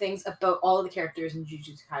favorite things about all of the characters in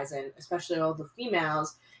Jujutsu Kaisen, especially all the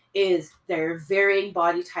females, is their varying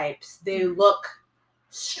body types. They look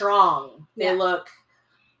strong. They look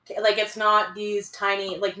like it's not these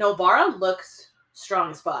tiny, like Nobara looks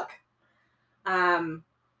strong as fuck. And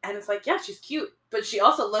it's like, yeah, she's cute, but she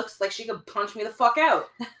also looks like she could punch me the fuck out.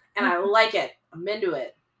 And I like it. I'm into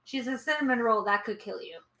it. She's a cinnamon roll that could kill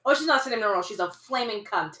you. Oh, she's not a cinnamon roll. She's a flaming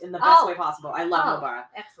cunt in the best way possible. I love Nobara.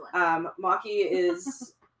 Excellent. Maki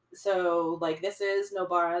is... So, like, this is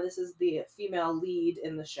Nobara. This is the female lead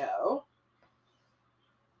in the show.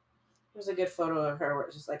 There's a good photo of her where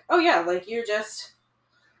it's just like, oh yeah, like, you're just...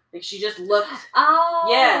 Like, she just looked... Oh,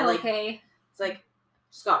 yeah, like, okay. It's like,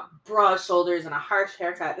 she's got broad shoulders and a harsh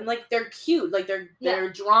haircut. And, like, they're cute. Like,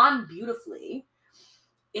 they're drawn beautifully.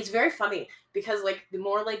 It's very funny because, like, the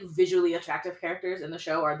more, like, visually attractive characters in the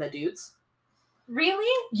show are the dudes.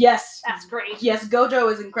 Really? Yes. That's great. Yes,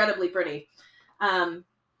 Gojo is incredibly pretty. And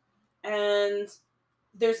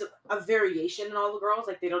there's a variation in all the girls.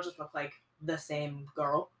 Like, they don't just look like the same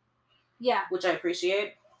girl. Yeah. Which I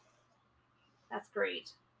appreciate. That's great.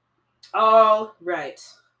 All right.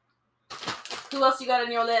 Who else you got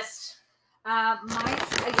on your list? Mine's,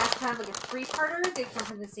 I guess, kind of like a three-parter. They come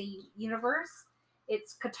from the same universe.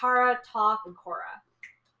 It's Katara, Toph, and Korra.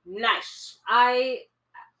 Nice.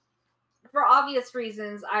 For obvious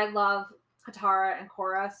reasons, I love Katara and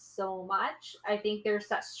Korra so much. I think there's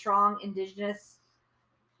such strong indigenous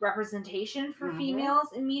representation for females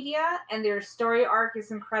in media, and their story arc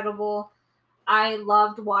is incredible. I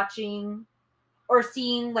loved watching or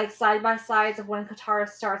seeing like side-by-sides of when Katara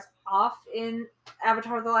starts off in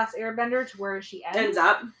Avatar: The Last Airbender to where she ends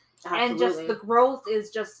up. Absolutely. And just the growth is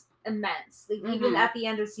just immense. Like even at the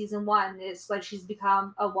end of season 1, it's like she's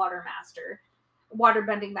become a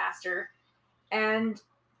waterbending master.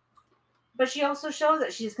 But she also shows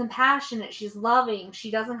that she's compassionate, she's loving,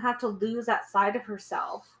 she doesn't have to lose that side of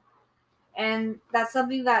herself. And that's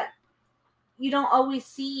something that you don't always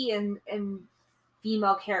see in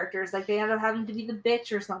female characters. Like, they end up having to be the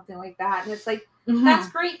bitch or something like that. And it's like, that's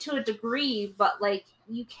great to a degree, but, like,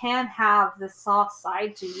 you can have the soft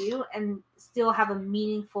side to you and still have a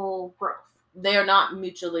meaningful growth. They are not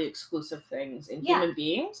mutually exclusive things in human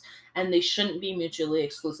beings, and they shouldn't be mutually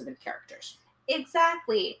exclusive in characters.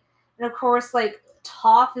 Exactly. And of course, like,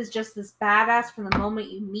 Toph is just this badass from the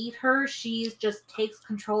moment you meet her. She just takes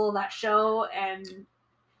control of that show, and...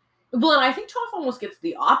 Well, and I think Toph almost gets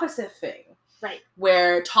the opposite thing. Right.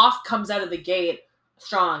 Where Toph comes out of the gate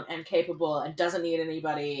strong and capable and doesn't need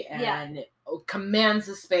anybody and commands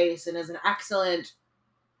the space and is an excellent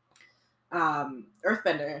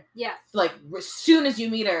earthbender. Yes. Like, as soon as you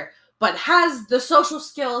meet her, but has the social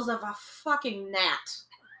skills of a fucking gnat.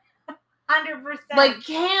 100%. Like,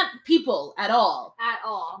 can't people at all. At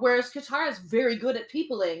all. Whereas Katara is very good at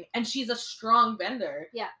peopling, and she's a strong bender.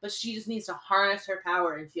 Yeah. But she just needs to harness her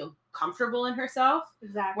power and feel comfortable in herself.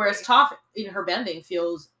 Exactly. Whereas Toph, in her bending,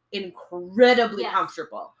 feels incredibly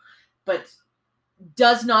comfortable, but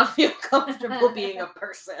does not feel comfortable being a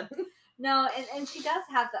person. No, and she does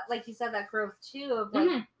have that, like you said, that growth too of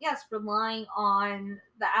like, yes, relying on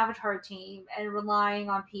the Avatar team and relying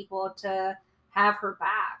on people to have her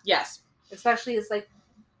back. Yes. Especially it's like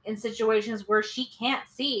in situations where she can't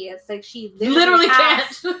see. It's like she literally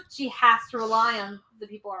can't. She has to rely on the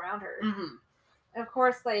people around her. Mm-hmm. And of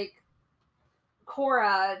course, like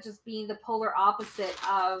Korra just being the polar opposite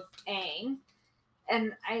of Aang.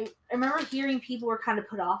 And I remember hearing people were kind of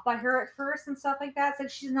put off by her at first and stuff like that. It's like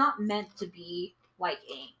she's not meant to be like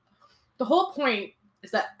Aang. The whole point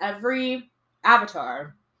is that every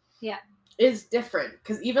Avatar is different.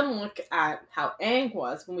 Because even look at how Aang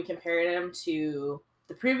was when we compared him to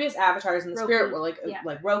the previous Avatars in the Spirit world,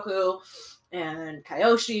 like Roku and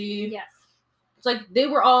Kyoshi. Yes. It's like they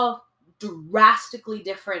were all drastically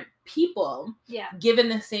different people given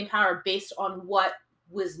the same power based on what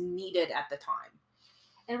was needed at the time.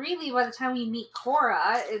 And really, by the time we meet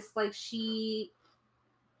Korra, it's like she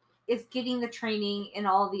is getting the training in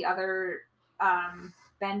all the other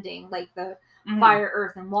bending, like the fire,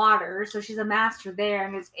 earth, and water. So she's a master there,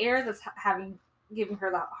 and it's air that's giving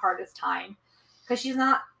her the hardest time because she's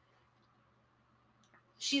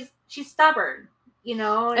stubborn,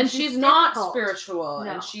 and she's not spiritual,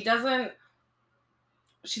 no. And she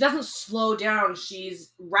doesn't slow down.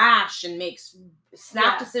 She's rash and makes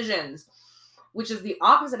snap decisions, which is the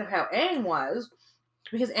opposite of how Aang was,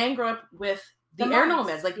 because Aang grew up with the air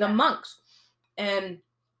nomads, like the monks. And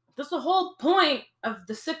that's the whole point of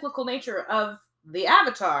the cyclical nature of the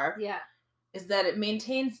Avatar. Yeah. Is that it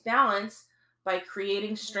maintains balance by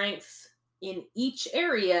creating strengths in each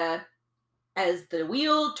area as the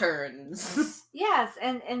wheel turns. Yes,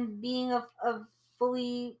 and being a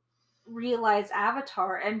fully realized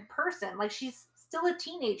avatar and person. Like, she's still a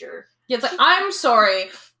teenager. Yeah, it's like, I'm sorry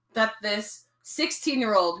that this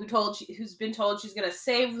 16-year-old who's been told she's gonna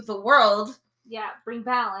save the world, bring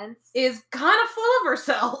balance, is kind of full of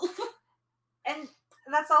herself. And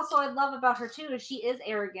that's also what I love about her too, is she is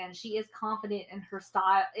arrogant. She is confident in her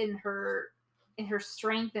style, in her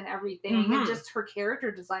strength and everything. And just her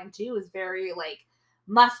character design too is very like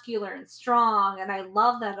muscular and strong, and I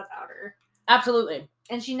love that about her. Absolutely.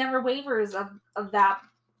 And she never wavers of that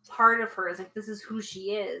part of her. Is like, this is who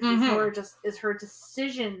she is. It's more just, is her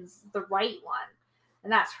decisions the right one?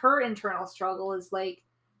 And that's her internal struggle, is like,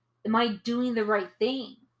 am I doing the right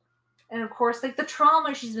thing? And of course, like, the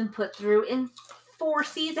trauma she's been put through in 4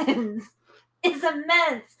 seasons is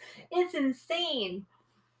immense. It's insane.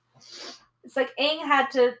 It's like Aang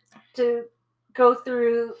had to go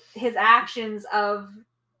through his actions of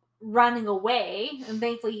running away, and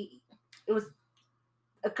thankfully it was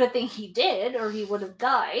a good thing he did, or he would have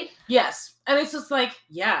died. Yes. And it's just like,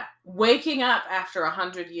 waking up after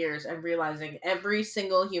 100 years and realizing every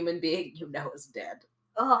single human being you know is dead.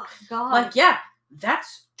 Oh, God. Like,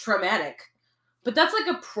 that's traumatic. But that's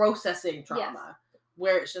like a processing trauma,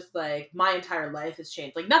 where it's just like, my entire life has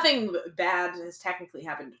changed. Like, nothing bad has technically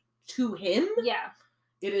happened to him. Yeah.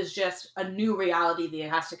 It is just a new reality that he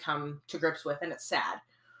has to come to grips with, and it's sad.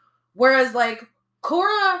 Whereas, like,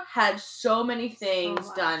 Korra had so many things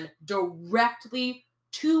done directly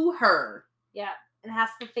to her. Yeah. And has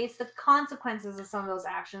to face the consequences of some of those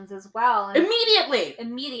actions as well. And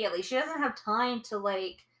Immediately. She doesn't have time to,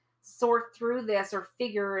 like, sort through this or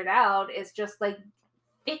figure it out. It's just like,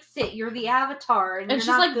 fix it. You're the Avatar. And she's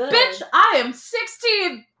like, good. Bitch, I am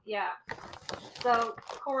 16. Yeah. So,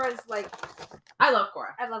 Korra's like... I love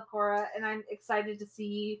Korra. And I'm excited to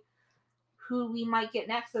see who we might get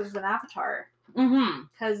next as an Avatar.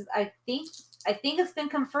 Because I think it's been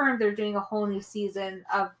confirmed they're doing a whole new season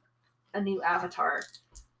of a new Avatar.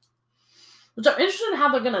 Which I'm interested in how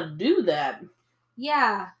they're gonna do that.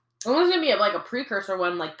 Yeah. I wonder if it's gonna be like a precursor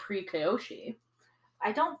one, like pre-Kyoshi.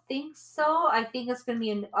 I don't think so. I think it's gonna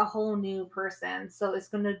be a whole new person. So it's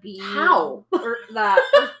gonna be how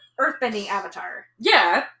the earthbending Avatar.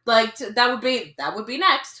 Yeah, like that would be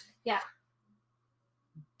next. Yeah.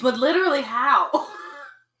 But literally how?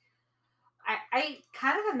 I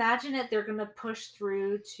kind of imagine it. They're gonna push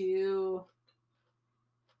through to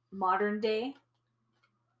modern day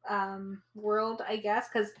world, I guess,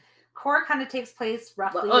 because Korra kind of takes place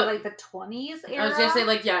roughly like the 20s era. I was gonna say,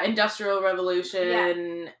 like, Industrial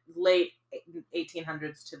Revolution, late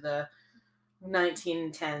 1800s to the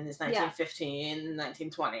 1910s, 1915,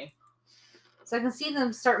 1920. So I can see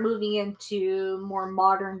them start moving into more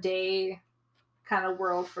modern day kind of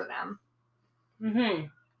world for them.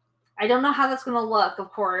 I don't know how that's gonna look,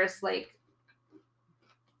 of course. Like,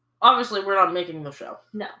 obviously, we're not making the show.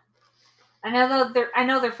 No. I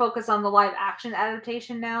know they're focused on the live action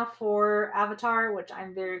adaptation now for Avatar, which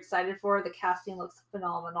I'm very excited for. The casting looks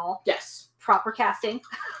phenomenal. Yes. Proper casting.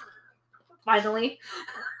 Finally.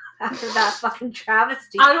 After that fucking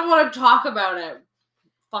travesty. I don't want to talk about it.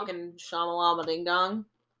 Fucking Shyamalama Ding Dong.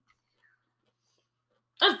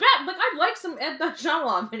 That's bad. Like, I like some Ed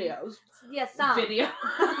Shyamalan videos. Yes, some. Videos.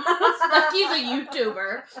 Like, he's a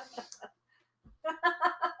YouTuber.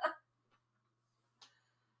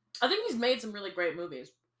 I think he's made some really great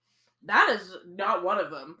movies. That is not one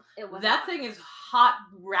of them. That thing is hot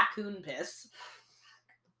raccoon piss.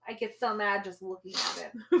 I get so mad just looking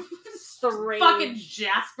at it. The rage. Fucking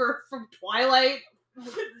Jasper from Twilight.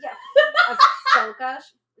 Yeah. Ahsoka.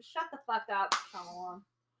 Shut the fuck up, Shyamalan.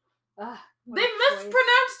 They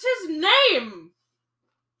mispronounced his name.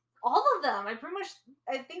 All of them. I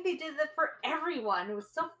think they did that for everyone. It was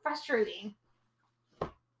so frustrating.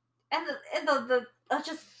 And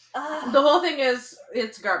the whole thing is,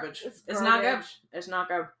 it's garbage. It's not good. It's not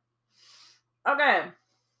good. Okay.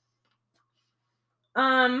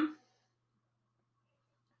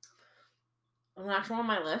 The next one on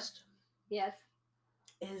my list. Yes.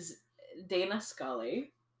 Is Dana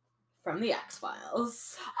Scully from the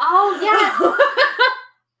X-Files. Oh, yes!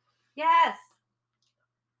 Yes!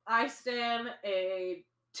 I stand a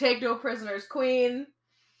take no prisoners queen.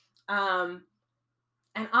 And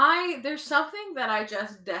there's something that I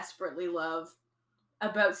just desperately love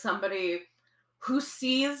about somebody who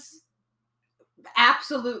sees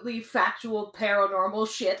absolutely factual paranormal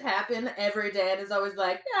shit happen every day and is always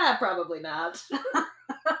like, yeah, probably not.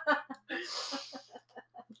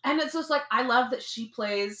 And it's just like, I love that she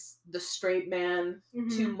plays the straight man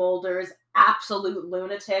to Mulder's absolute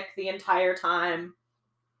lunatic the entire time.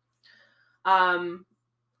 Gillian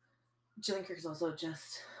Kirk is also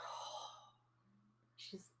just...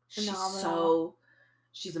 she's phenomenal.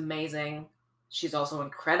 She's amazing. She's also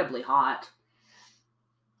incredibly hot.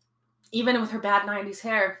 Even with her bad 90s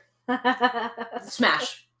hair.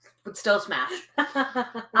 Smash. But still smash.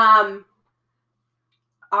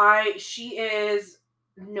 She is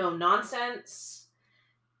no nonsense,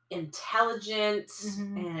 intelligent,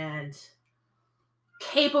 and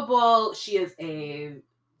capable. She is a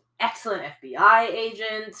excellent FBI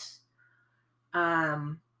agent.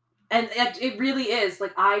 And it really is,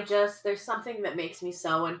 like, there's something that makes me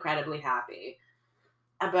so incredibly happy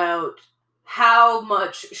about how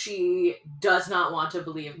much she does not want to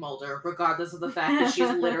believe Mulder, regardless of the fact that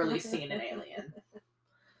she's literally seen an alien.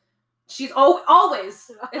 She's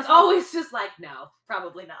always, it's always just like, no,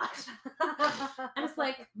 probably not. And it's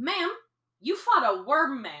like, ma'am, you fought a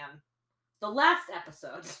worm man the last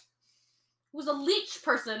episode. Who was a leech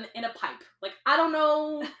person in a pipe. Like, I don't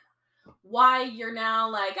know why you're now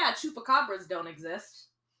like, chupacabras don't exist.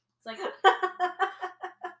 It's like,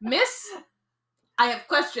 miss, I have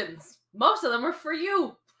questions. Most of them are for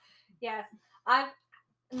you. Yes.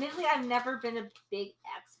 Admittedly, I've never been a big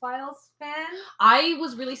X-Files fan. I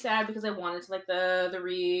was really sad because I wanted to like the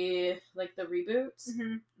reboots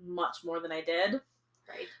much more than I did.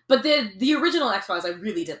 Right. But the original X-Files I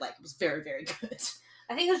really did like. It was very, very good.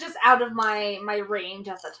 I think it was just out of my range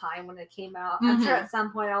at the time when it came out. I'm sure at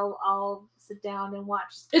some point I'll sit down and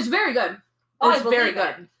watch. It's very good. It's very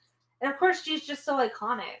good. And of course, she's just so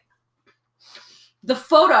iconic. The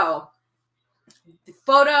photo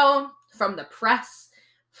from the press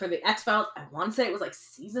for the X-Files, I want to say it was like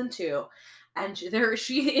season 2, and she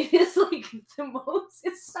is like the most,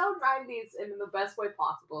 it's so 90s and in the best way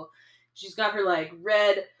possible. She's got her like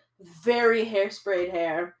red, very hairsprayed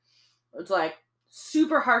hair. It's like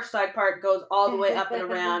super harsh side part, goes all the way up and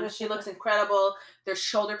around. She looks incredible. There's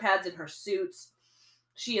shoulder pads in her suits.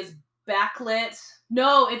 She is backlit.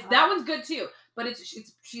 No, that one's good too, but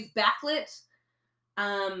she's backlit.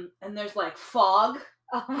 And there's like fog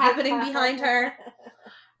happening behind her.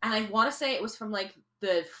 And I want to say it was from like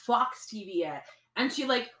the Fox TV ad. And she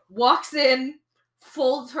like walks in,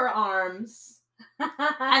 folds her arms,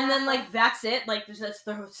 and then like that's it. Like that's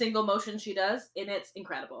the single motion she does, and it's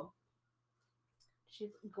incredible. She's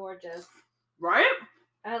gorgeous. Right?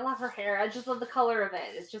 I love her hair. I just love the color of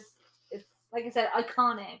it. It's like I said,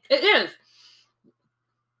 iconic. It is.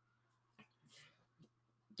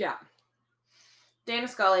 Yeah. Dana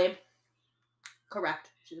Scully. Correct.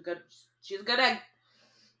 She's a good egg.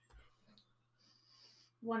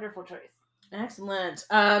 Wonderful choice. Excellent.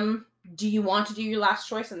 Do you want to do your last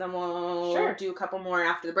choice and then we'll do a couple more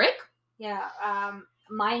after the break? Yeah.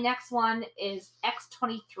 My next one is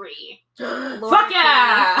X-23. Fuck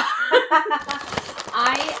yeah!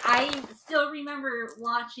 I still remember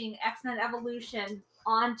watching X-Men Evolution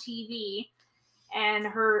on TV, and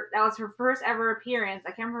that was her first ever appearance.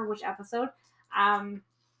 I can't remember which episode. I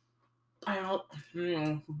don't.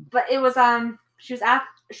 But it was she was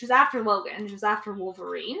after Logan. She was after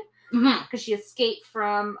Wolverine because she escaped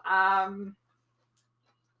from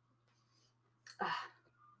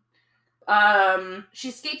she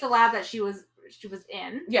escaped the lab that she was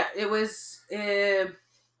in. Yeah, it was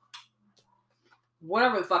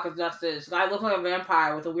whatever the fuck this is. The guy looked like a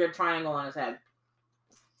vampire with a weird triangle on his head.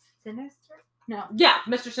 Sinister? No. Yeah,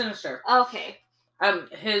 Mr. Sinister. Okay.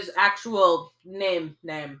 His actual name.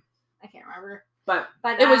 I can't remember. But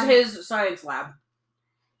it was his science lab.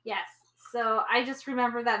 Yes. So I just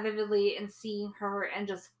remember that vividly and seeing her and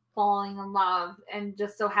just falling in love and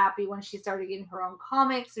just so happy when she started getting her own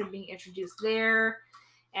comics and being introduced there.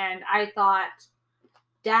 And I thought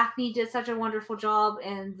Daphne did such a wonderful job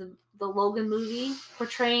in the Logan movie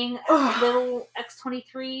portraying little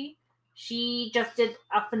X-23. She just did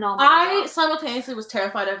a phenomenal job. Simultaneously was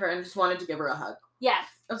terrified of her and just wanted to give her a hug. Yes.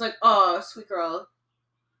 I was like, oh, sweet girl.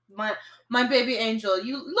 My baby angel,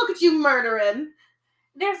 you look at you murdering.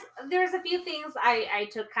 There's a few things I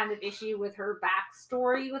took kind of issue with her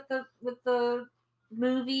backstory with the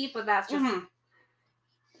movie, but that's just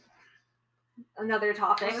another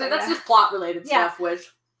topic. That's just plot related stuff,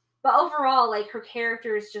 which. But overall, like, her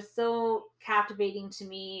character is just so captivating to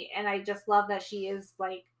me, and I just love that she is,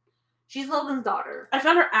 like, she's Logan's daughter. I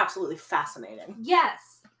found her absolutely fascinating.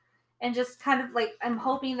 Yes. And just kind of, like, I'm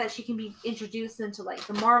hoping that she can be introduced into, like,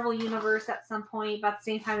 the Marvel universe at some point, but at the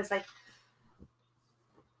same time, it's like,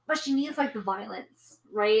 but she needs, like, the violence,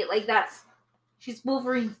 right? Like, she's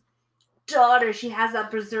Wolverine's daughter. She has that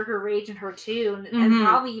berserker rage in her too, and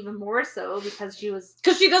probably even more so because she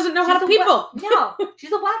doesn't know how to people. No,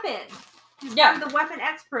 she's a weapon. She's from the Weapon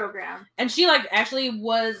X program, and she like actually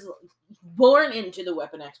was born into the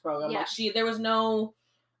Weapon X program. Like there was no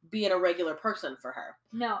being a regular person for her.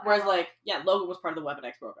 No, whereas Logan was part of the Weapon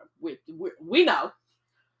X program. We know,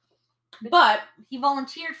 but he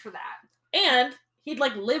volunteered for that, and he'd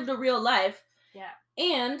like lived a real life. Yeah,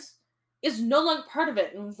 and is no longer part of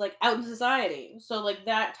it and is like out in society. So like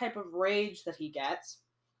that type of rage that he gets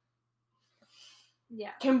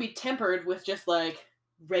can be tempered with just like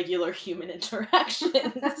regular human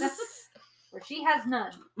interactions. Where she has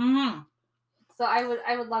none. Mm-hmm. So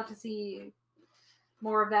I would love to see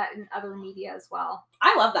more of that in other media as well.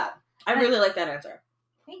 I love that. I really like that answer.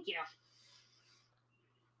 Thank you.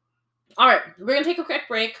 Alright, we're gonna take a quick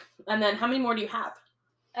break, and then how many more do you have?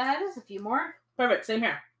 Just a few more. Perfect, same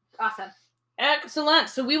here. Awesome. Excellent.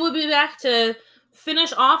 So we will be back to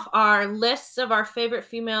finish off our lists of our favorite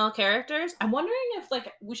female characters. I'm wondering if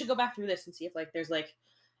like we should go back through this and see if like there's like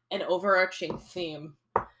an overarching theme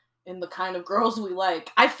in the kind of girls we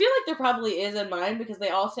like. I feel like there probably is in mine because they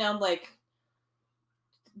all sound like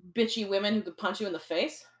bitchy women who could punch you in the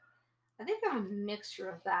face. I think I'm a mixture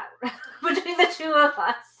of that between the two of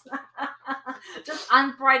us. Just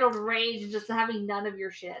unbridled rage and just having none of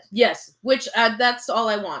your shit. Yes, which that's all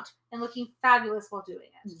I want. And looking fabulous while doing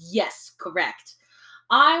it. Yes, correct.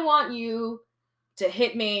 I want you to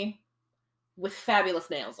hit me with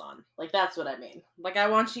fabulous nails on. Like, that's what I mean. Like, I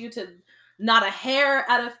want you to, not a hair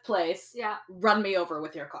out of place, run me over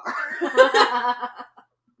with your car.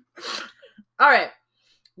 All right.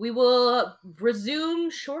 We will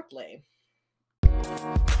resume shortly.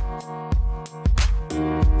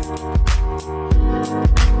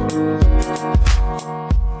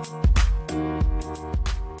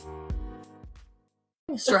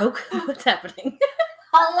 Stroke. What's happening?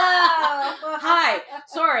 Hello. Hi.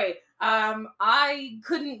 Sorry. I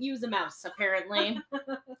couldn't use a mouse apparently.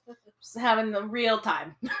 Just having the real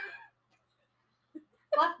time.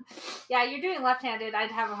 Yeah, you're doing left-handed.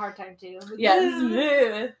 I'd have a hard time too.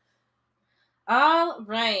 Yes. All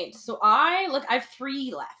right. So I have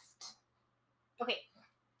 3 left. Okay.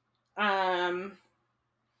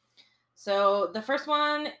 So the first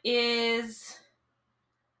one is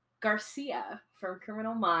Garcia from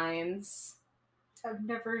Criminal Minds. I've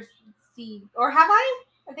never seen, or have I?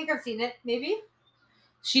 I think I've seen it, maybe.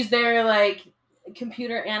 She's their, like,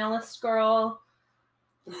 computer analyst girl.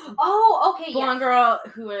 Oh, okay, Blonde girl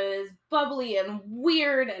who is bubbly and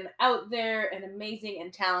weird and out there and amazing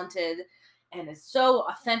and talented and is so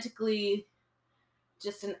authentically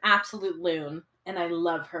just an absolute loon. And I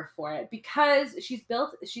love her for it because she's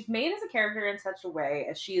made as a character in such a way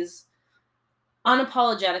as she's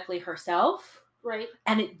unapologetically herself. Right.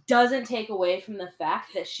 And it doesn't take away from the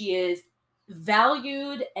fact that she is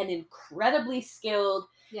valued and incredibly skilled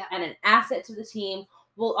and an asset to the team,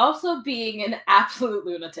 while also being an absolute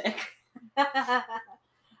lunatic.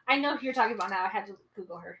 I know who you're talking about now. I had to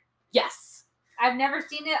Google her. Yes. I've never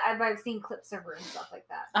seen it, but I've seen clips of her and stuff like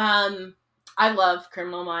that. I love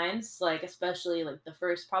Criminal Minds, like, especially, like, the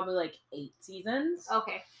first probably, like, 8 seasons.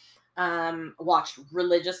 Okay. Watched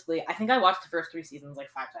religiously. I think I watched the first 3 seasons, like,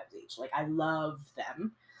 5 times each. Like, I love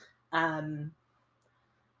them.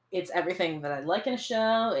 It's everything that I like in a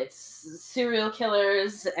show. It's serial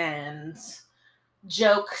killers and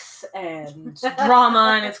jokes and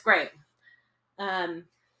drama, and it's great.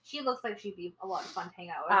 She looks like she'd be a lot of fun to hang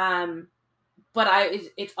out with. But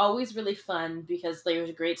it's always really fun because there's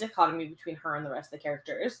a great dichotomy between her and the rest of the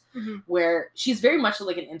characters, where she's very much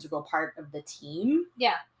like an integral part of the team.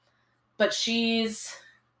 Yeah. But she's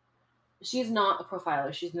not a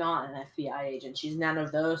profiler. She's not an FBI agent. She's none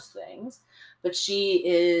of those things. But she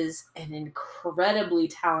is an incredibly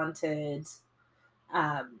talented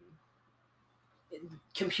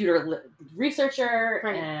computer researcher,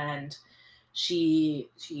 and She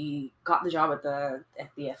got the job at the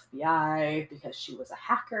FBI because she was a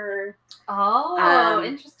hacker. Oh,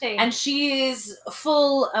 interesting. And she's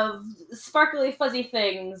full of sparkly fuzzy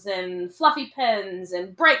things and fluffy pens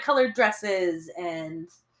and bright colored dresses and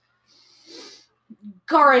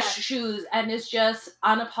garish shoes, and is just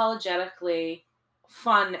unapologetically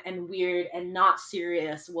fun and weird and not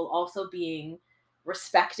serious, while also being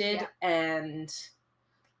respected and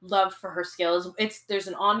loved for her skills. There's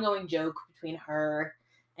an ongoing joke between her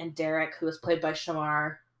and Derek, who is played by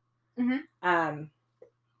Shamar, who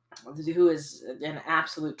is an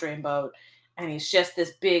absolute dreamboat, and he's just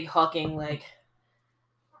this big hulking, like,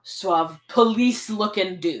 suave police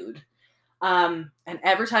looking dude. And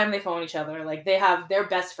every time they phone each other, like, they're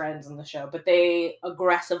best friends in the show, but they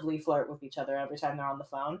aggressively flirt with each other every time they're on the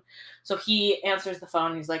phone. So he answers the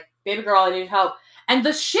phone and he's like, "Baby girl, I need help." And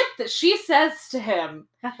the shit that she says to him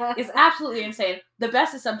is absolutely insane. The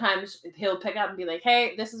best is sometimes he'll pick up and be like,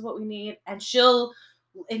 "Hey, this is what we need." And she'll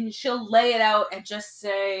lay it out and just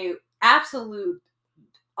say absolute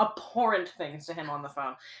abhorrent things to him on the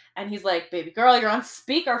phone. And he's like, "Baby girl, you're on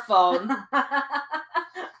speakerphone."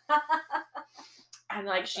 And,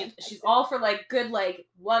 like, she's all for, like, good, like,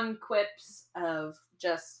 one quips of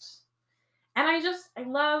just... And I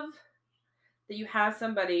love that you have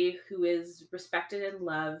somebody who is respected and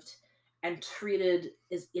loved and treated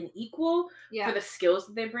as an equal for the skills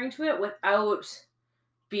that they bring to it, without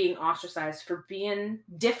being ostracized for being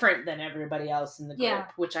different than everybody else in the group,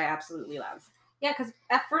 which I absolutely love. Yeah, because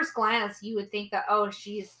at first glance, you would think that, oh,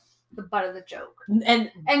 she's the butt of the joke.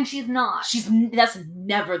 And she's not. That's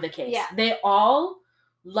never the case. Yeah. They all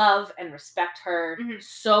love and respect her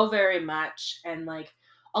so very much. And, like,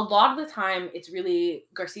 a lot of the time, it's really...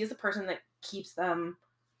 Garcia's the person that keeps them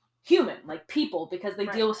human, like people, because they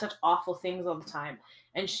deal with such awful things all the time.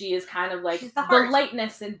 And she is kind of like the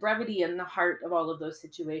lightness and brevity and the heart of all of those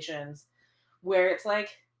situations, where it's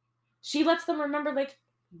like, she lets them remember, like,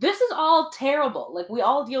 this is all terrible. Like, we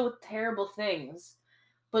all deal with terrible things.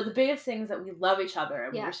 But the biggest thing is that we love each other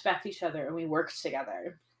and we respect each other and we work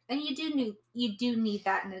together. And you do need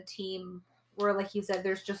that in a team where, like you said,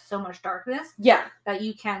 there's just so much darkness. Yeah. That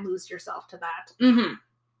you can lose yourself to that. Mm-hmm.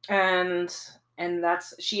 And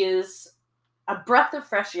she is a breath of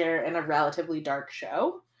fresh air in a relatively dark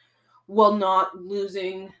show, while not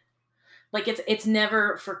losing... Like, it's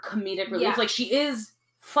never for comedic relief. Yeah. Like, she is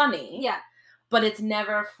funny. Yeah. But it's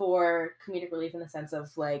never for comedic relief in the sense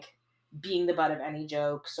of, like, being the butt of any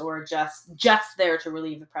jokes or just there to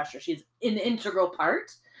relieve the pressure. She's an integral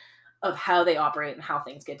part of how they operate and how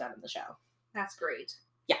things get done in the show. That's great.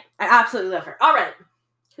 Yeah, I absolutely love her. All right.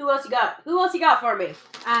 Who else you got for me?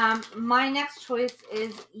 My next choice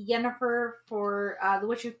is Yennefer for The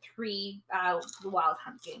Witcher 3, The Wild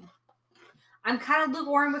Hunt game. I'm kind of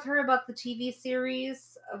lukewarm with her about the TV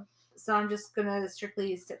series, so I'm just going to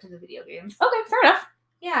strictly stick to the video games. Okay, fair enough.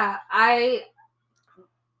 Yeah, I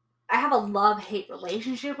have a love-hate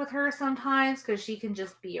relationship with her sometimes, because she can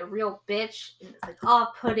just be a real bitch, and it's, like,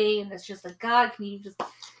 off-putting, and it's just like, God, can you just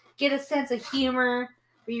get a sense of humor?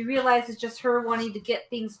 But you realize it's just her wanting to get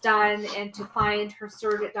things done and to find her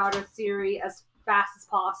surrogate daughter, Ciri, as fast as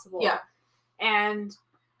possible. Yeah. And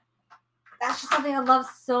that's just something I love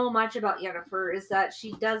so much about Yennefer, is that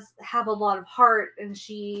she does have a lot of heart, and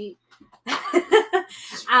she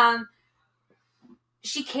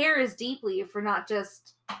she cares deeply for not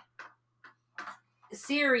just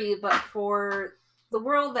Ciri, but for the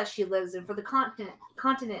world that she lives in, for the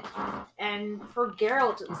continent, and for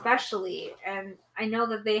Geralt especially. And I know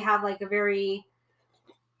that they have, like, a very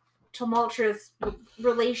tumultuous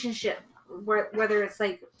relationship, whether it's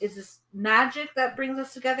like, is this magic that brings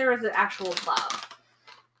us together, or is it actual love?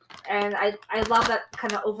 And I love that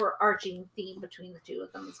kind of overarching theme between the two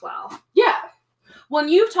of them as well. Yeah. Well,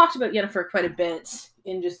 you've talked about Yennefer quite a bit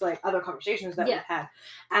in just, like, other conversations that we've had,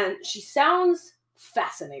 and she sounds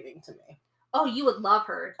fascinating to me. Oh, you would love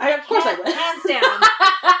her. Of course I would. Hands down.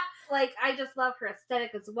 Like, I just love her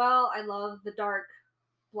aesthetic as well. I love the dark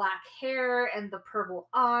black hair and the purple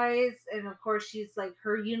eyes. And, of course, she's, like,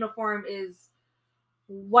 her uniform is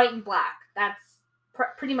white and black. That's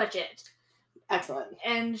pretty much it. Excellent.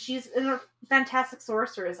 And she's a fantastic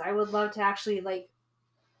sorceress. I would love to actually, like,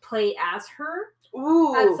 play as her.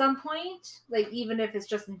 Ooh. At some point. Like, even if it's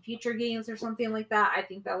just in future games or something like that. I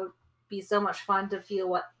think that would be so much fun to feel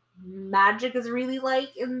what magic is really like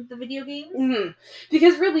in the video games. Mm-hmm.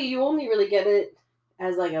 Because really, you only really get it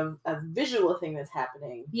as, like, a visual thing that's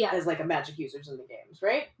happening as, like, a magic users in the games,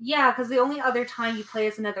 right? Yeah, because the only other time you play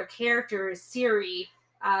as another character is Ciri,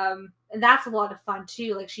 And that's a lot of fun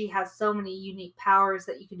too. Like, she has so many unique powers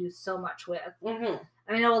that you can do so much with. Mm-hmm.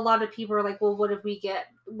 And I know a lot of people are like, well, what if we get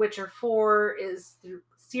Witcher 4 is through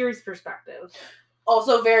series perspective?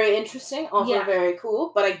 Also very interesting, also very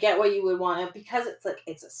cool, but I get what you would want, because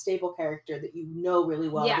it's a stable character that you know really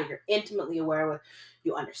well, that you're intimately aware with.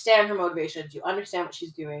 You understand her motivations, you understand what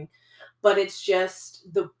she's doing, but it's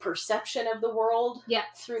just the perception of the world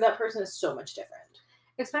through that person is so much different.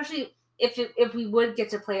 Especially if we would get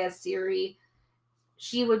to play as Ciri,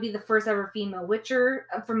 she would be the first ever female Witcher.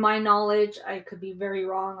 From my knowledge, I could be very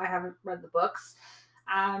wrong. I haven't read the books.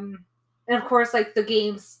 And of course, like, the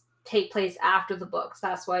games take place after the books.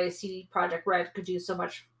 That's why CD Projekt Red could do so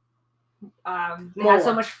much. They had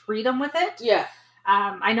so much freedom with it. Yeah.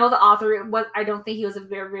 I know the author. I don't think he was a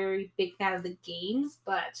very, very big fan of the games,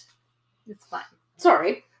 but it's fun.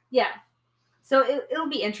 Sorry. Yeah. So it'll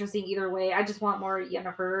be interesting either way. I just want more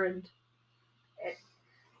Yennefer, and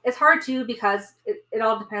it's hard too, because it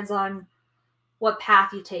all depends on what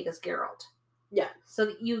path you take as Geralt. Yeah.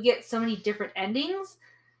 So you get so many different endings,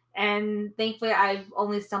 and thankfully I've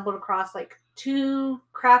only stumbled across like 2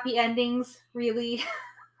 crappy endings, really.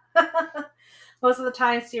 Most of the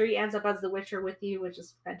time Ciri ends up as the Witcher with you, which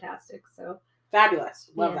is fantastic. So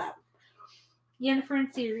fabulous. Love that. Yennefer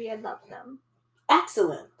and Ciri, I love them.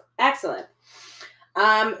 Excellent.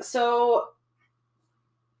 So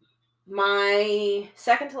my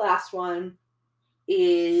second to last one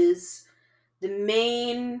is the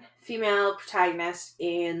main female protagonist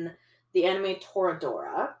in the anime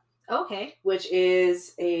Toradora. Okay. Which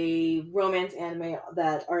is a romance anime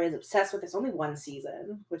that Ari is obsessed with. It's only 1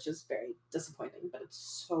 season, which is very disappointing, but it's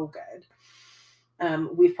so good.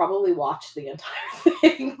 We've probably watched the entire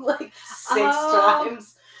thing like 6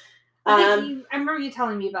 times. I remember you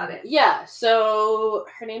telling me about it. Yeah, so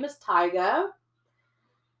her name is Taiga.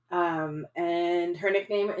 And her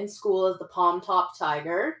nickname in school is the Palm Top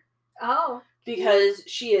Tiger. Oh. Because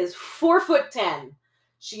she is 4'10".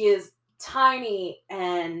 She is tiny,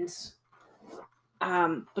 and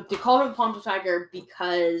but they call her the Palm Top Tiger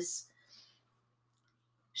because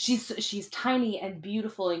she's tiny and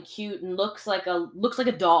beautiful and cute and looks like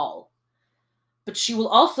a doll. But she will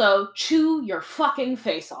also chew your fucking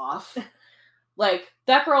face off. Like,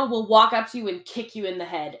 that girl will walk up to you and kick you in the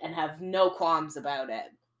head and have no qualms about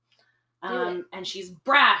it. And she's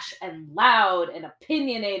brash and loud and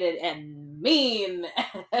opinionated and mean,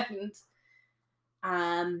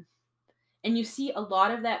 and you see a lot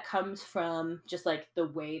of that comes from just like the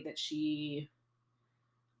way that she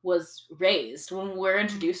was raised. When we're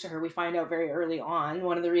introduced to her, we find out very early on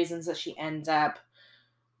one of the reasons that she ends up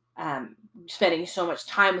spending so much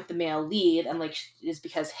time with the male lead and like is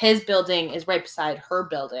because his building is right beside her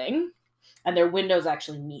building, and their windows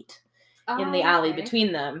actually meet in the alley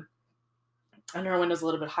between them. And her window's a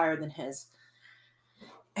little bit higher than his.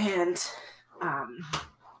 And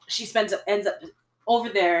she ends up over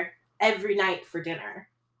there every night for dinner.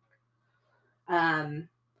 And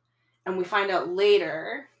we find out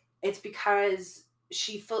later it's because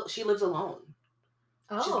she lives alone.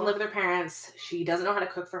 Oh. She doesn't live with her parents. She doesn't know how to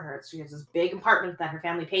cook for her. She has this big apartment that her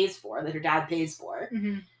family pays for, that her dad pays for.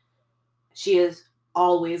 Mm-hmm. She is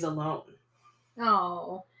always alone.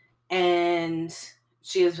 Oh. And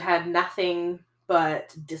she has had nothing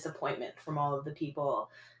but disappointment from all of the people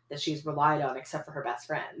that she's relied on, except for her best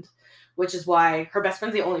friend. Which is why her best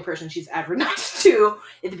friend's the only person she's ever nice to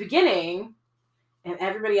in the beginning. And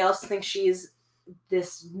everybody else thinks she's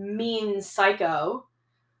this mean psycho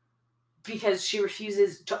because she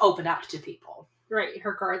refuses to open up to people. Right,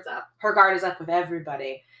 her guard's up. Her guard is up with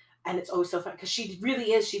everybody. And it's always so fun because she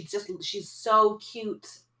really is. She's so cute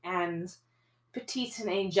and petite and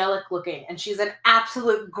angelic looking, and she's an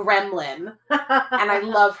absolute gremlin. And I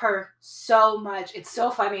love her so much. It's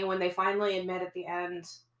so funny when they finally admit at the end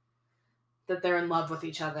that they're in love with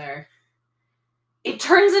each other. It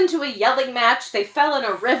turns into a yelling match. They fell in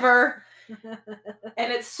a river.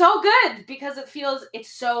 And it's so good because it's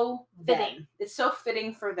so fitting. Them. It's so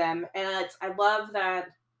fitting for them. And I love that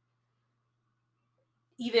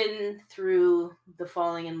even through the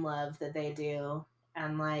falling in love that they do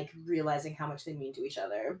and like realizing how much they mean to each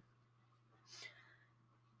other,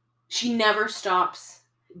 she never stops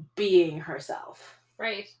being herself.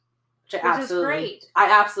 Right. Which is great. I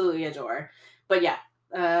absolutely adore. But yeah,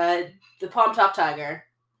 the Palm Top Tiger,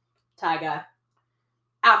 Taiga,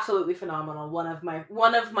 absolutely phenomenal. One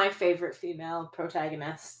of my favorite female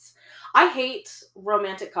protagonists. I hate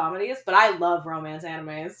romantic comedies, but I love romance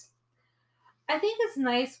animes. I think it's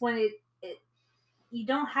nice when you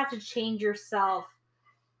don't have to change yourself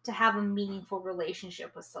to have a meaningful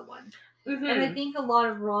relationship with someone. Mm-hmm. And I think a lot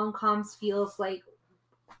of rom-coms feels like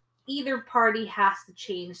either party has to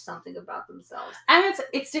change something about themselves. And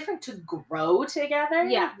it's different to grow together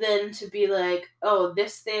than to be like, oh,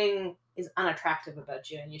 this thing is unattractive about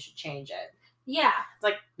you and you should change it. Yeah. It's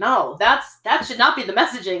like, no, that should not be the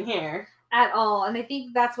messaging here. At all. And I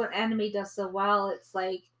think that's what anime does so well. It's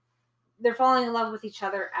like they're falling in love with each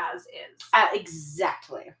other as is.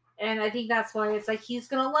 Exactly. And I think that's why it's like he's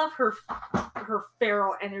gonna love her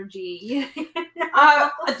feral energy.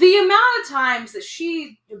 The amount of times that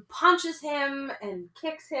she punches him and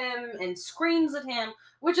kicks him and screams at him,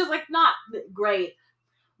 which is like not great.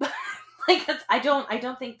 Like I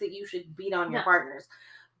don't think that you should beat on your partners,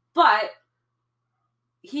 but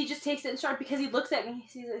he just takes it in stride because he looks at me. He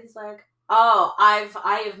sees it. He's like, "Oh,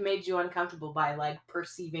 I have made you uncomfortable by like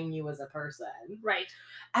perceiving you as a person." Right.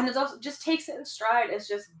 And it's also just takes it in stride. It's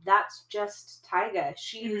just that's just Taiga.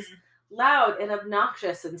 She's loud and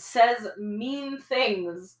obnoxious and says mean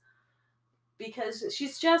things because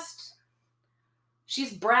she's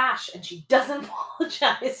brash and she doesn't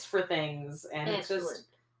apologize for things, and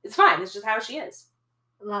it's fine. It's just how she is.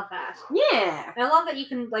 Love that. Yeah. And I love that you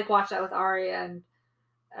can like watch that with Arya and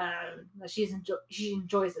she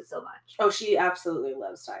enjoys it so much. Oh, she absolutely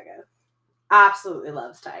loves Taiga. Absolutely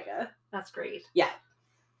loves Taiga. That's great. Yeah.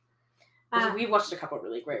 We've watched a couple of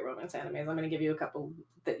really great romance animes. I'm going to give you a couple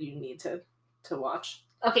that you need to watch.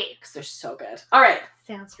 Okay. Because they're so good. All right.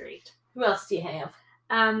 Sounds great. Who else do you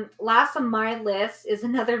have? Last on my list is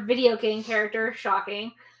another video game character.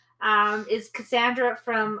 Shocking. Is Cassandra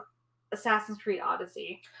from Assassin's Creed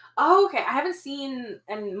Odyssey. Oh, okay. I haven't seen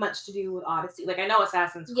much to do with Odyssey. Like, I know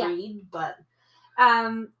Assassin's Creed, but...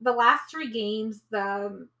 the last 3 games,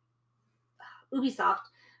 the Ubisoft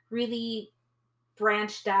really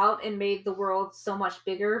branched out and made the world so much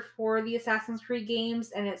bigger for the Assassin's Creed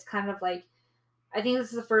games, and it's kind of like, I think this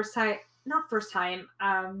is the first time, not first time,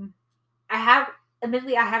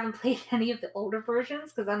 admittedly, I haven't played any of the older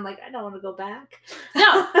versions because I'm like, I don't want to go back.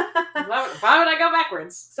 No! Why would I go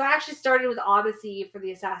backwards? So I actually started with Odyssey for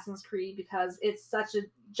the Assassin's Creed because it's such a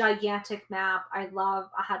gigantic map. I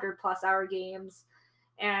love 100+ hour games.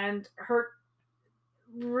 And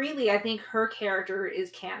I think her character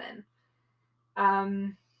is canon.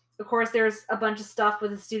 Of course, there's a bunch of stuff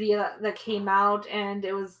with the studio that came out, and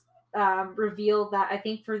it was revealed that I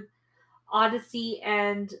think for Odyssey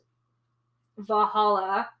and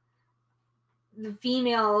Valhalla, the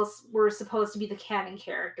females were supposed to be the canon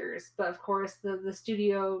characters, but of course the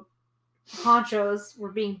studio honchos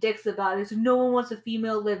were being dicks about it, so no one wants a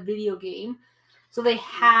female-led video game, so they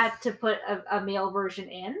had to put a male version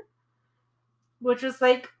in, which was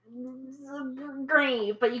like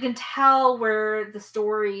great, but you can tell where the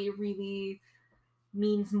story really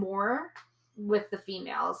means more with the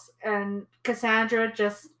females, and Cassandra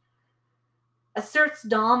just asserts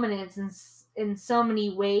dominance in so many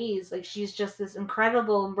ways. Like, she's just this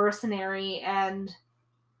incredible mercenary, and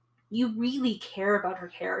you really care about her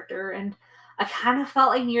character. And I kind of felt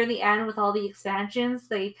like near the end with all the expansions,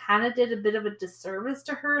 they kind of did a bit of a disservice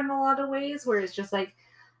to her in a lot of ways, where it's just like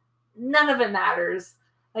none of it matters.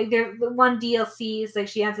 Like, the one DLC is like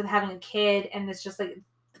she ends up having a kid, and it's just like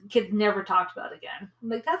the kid never talked about again. I'm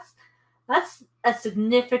like, that's a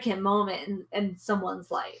significant moment in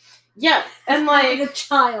someone's life. Yeah, and like having a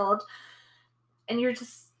child. And you're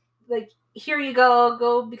just like, here you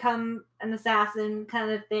go become an assassin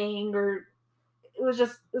kind of thing. Or it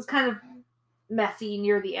was kind of messy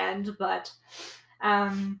near the end, but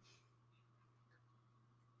I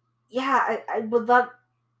would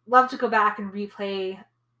love to go back and replay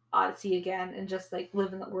Odyssey again and just like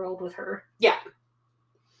live in the world with her. Yeah.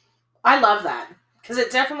 I love that. Because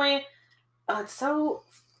it definitely, it's so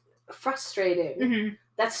frustrating. Mm-hmm.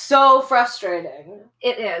 That's so frustrating.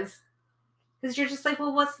 It is. Because you're just like,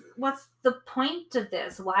 well, what's the point of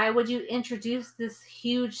this? Why would you introduce this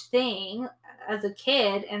huge thing as a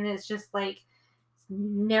kid? And it's just like, it's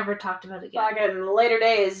never talked about again. Fucking later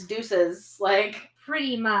days, deuces. Like,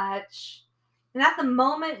 pretty much. And at the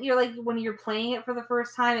moment, you're like, when you're playing it for the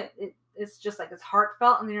first time, it's just like, it's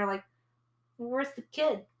heartfelt. And then you're like, well, where's the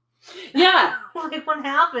kid? Yeah. Like, what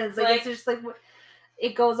happens? Like, it's just like,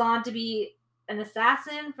 it goes on to be an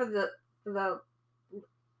assassin for the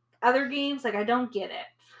other games. Like, I don't get it.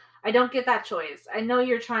 I don't get that choice. I know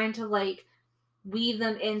you're trying to like weave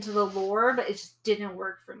them into the lore, but it just didn't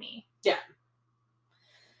work for me. Yeah.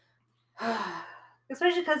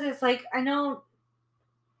 Especially because it's like, I know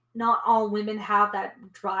not all women have that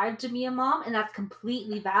drive to be a mom, and that's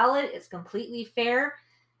completely valid. It's completely fair,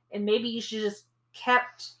 and maybe you should just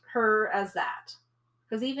kept her as that.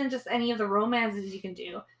 Because even just any of the romances you can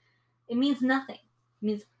do, it means nothing. It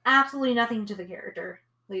means absolutely nothing to the character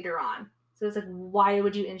later on. So it's like, why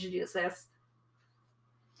would you introduce this?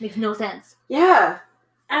 Makes no sense. Yeah.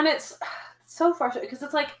 And it's so frustrating because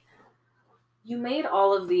it's like, you made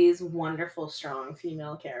all of these wonderful, strong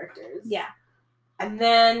female characters. Yeah. And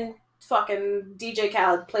then fucking DJ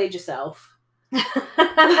Khaled played yourself. Like,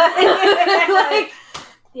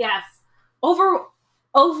 yes. Over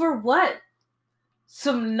what?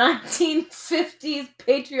 Some 1950s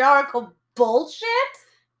patriarchal bullshit?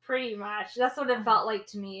 Pretty much. That's what it felt like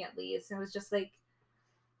to me, at least. It was just like,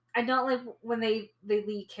 I don't like when they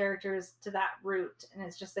lead characters to that route, and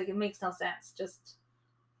it's just like, it makes no sense.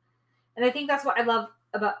 And I think that's what I love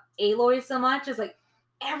about Aloy so much, is like,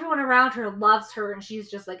 everyone around her loves her, and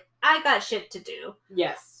she's just like, I got shit to do.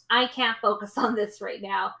 Yes. I can't focus on this right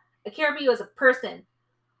now. I care about you as a person,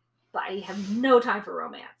 but I have no time for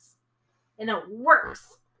romance. And it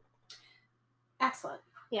works. Excellent.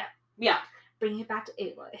 Yeah. Yeah. Bringing it back to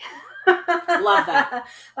Aloy. Love that.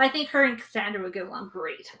 I think her and Cassandra would get along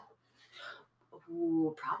great.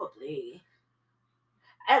 Ooh, probably.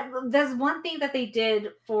 There's one thing that they did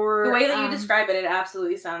for... The way that you describe it, it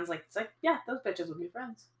absolutely sounds like, it's like, yeah, those bitches would be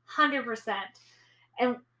friends. 100%.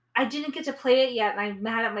 And I didn't get to play it yet, and I'm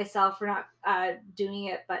mad at myself for not doing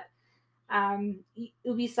it, but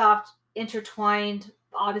Ubisoft intertwined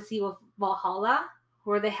Odyssey with Valhalla,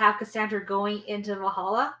 where they have Cassandra going into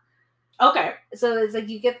Valhalla. Okay. So it's like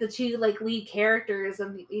you get the two like lead characters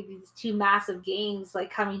of these two massive games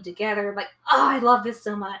like coming together. I'm like, oh, I love this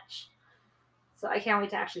so much. So I can't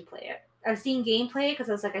wait to actually play it. I've seen gameplay because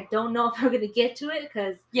I was like, I don't know if we're going to get to it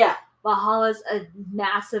because Valhalla's a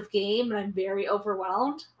massive game and I'm very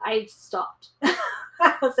overwhelmed. I stopped.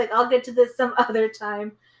 I was like, I'll get to this some other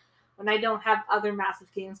time when I don't have other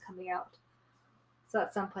massive games coming out. So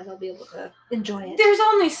at some point I'll be able to enjoy it. There's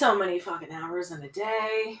only so many fucking hours in a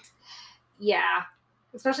day. Yeah.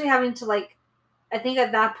 Especially having to like, I think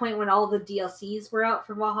at that point when all the DLCs were out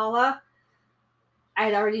for Valhalla, I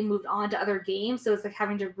had already moved on to other games. So it's like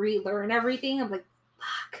having to relearn everything. I'm like,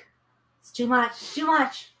 fuck. It's too much. It's too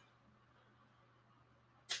much.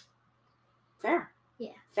 Fair.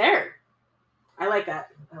 Yeah. Fair. I like that.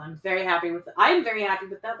 I'm very happy with I'm very happy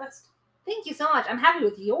with that list. Thank you so much. I'm happy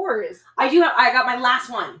with yours. I got my last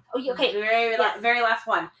one. Oh, okay. Very last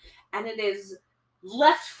one. And it is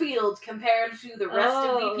left field compared to the rest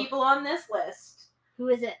of the people on this list. Who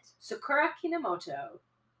is it? Sakura Kinomoto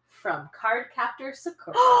from Cardcaptor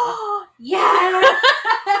Sakura. Yes!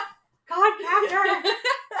 Cardcaptor!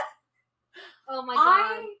 Oh my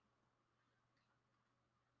god.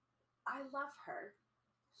 I love her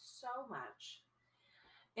so much.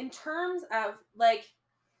 In terms of, like,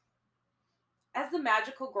 as the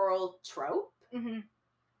magical girl trope,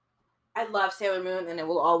 I love Sailor Moon, and it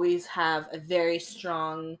will always have a very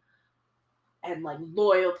strong and, like,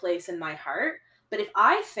 loyal place in my heart. But if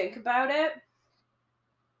I think about it,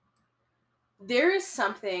 there is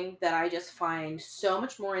something that I just find so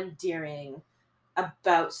much more endearing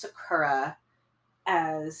about Sakura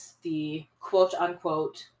as the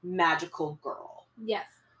quote-unquote magical girl. Yes.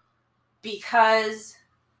 Because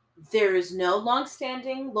there is no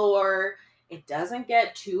long-standing lore. It doesn't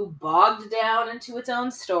get too bogged down into its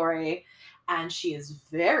own story. And she is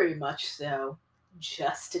very much so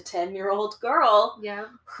just a 10-year-old girl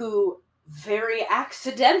who very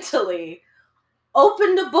accidentally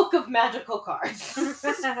opened a book of magical cards.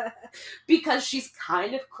 Because she's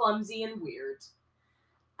kind of clumsy and weird.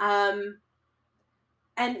 And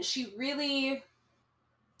she really...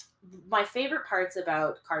 My favorite parts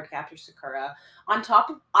about Cardcaptor Sakura, on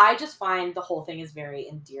top of, I just find the whole thing is very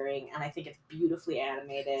endearing, and I think it's beautifully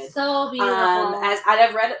animated. So beautiful. As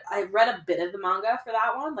I read a bit of the manga for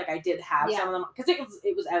that one. Like I did have some of them because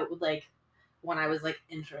it was out with like when I was like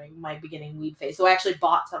entering my beginning weed phase. So I actually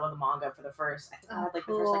bought some of the manga for the first. I think I had like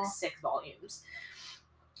the first like 6 volumes.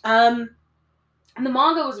 And the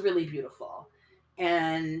manga was really beautiful,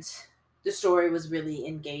 and the story was really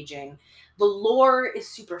engaging. The lore is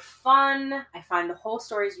super fun. I find the whole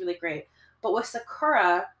story is really great. But with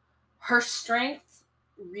Sakura, her strength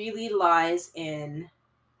really lies in...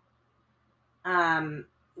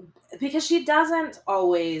 because she doesn't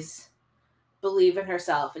always believe in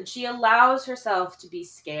herself. And she allows herself to be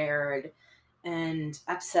scared and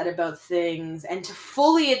upset about things. And to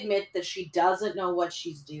fully admit that she doesn't know what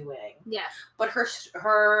she's doing. Yes. But her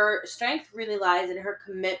strength really lies in her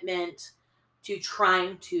commitment to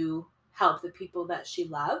trying to help the people that she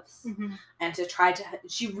loves, and to try to,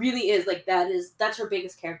 she really is like, that's her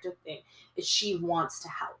biggest character thing, is she wants to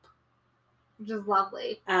help. Which is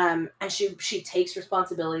lovely. And she takes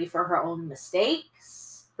responsibility for her own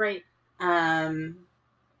mistakes. Right. And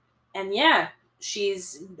yeah,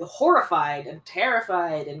 she's horrified and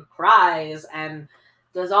terrified and cries and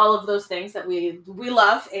does all of those things that we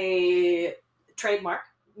love a trademark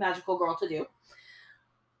magical girl to do.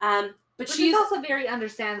 But she's also very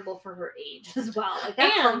understandable for her age as well. Like,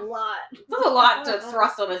 that's a lot. That's a lot to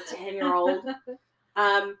thrust on a 10-year-old.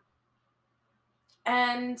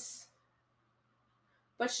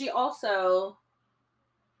 But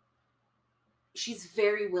she's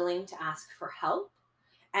very willing to ask for help.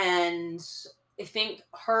 And I think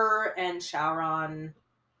her and Shauron,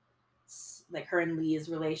 like her and Lee's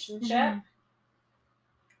relationship,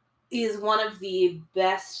 is one of the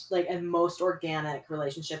best, like, and most organic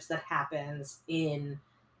relationships that happens in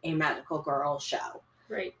a magical girl show.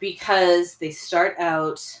 Right. Because they start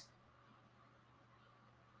out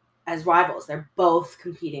as rivals. They're both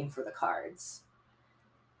competing for the cards.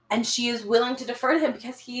 And she is willing to defer to him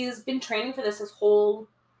because he has been training for this his whole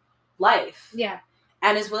life. Yeah.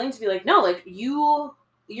 And is willing to be like, no, like, you're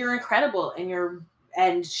incredible,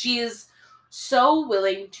 and she is so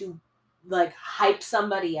willing to, like, hype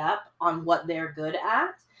somebody up on what they're good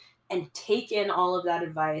at and take in all of that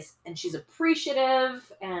advice, and she's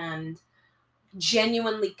appreciative and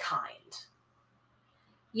genuinely kind.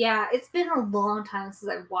 Yeah, it's been a long time since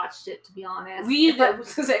I've watched it, to be honest. It's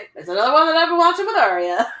another one that I've been watching with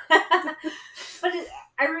Aria. But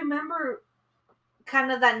I remember kind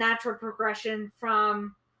of that natural progression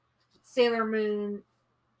from Sailor Moon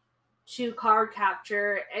to card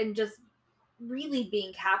capture and just really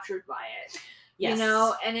being captured by it. Yes. You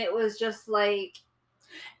know? And it was just like...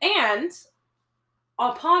 And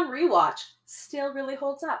upon rewatch, still really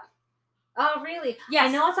holds up. Oh, really? Yes.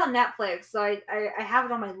 I know it's on Netflix, so I have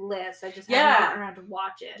it on my list. I just haven't gotten around to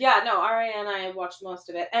watch it. Yeah, no, Aria and I watched most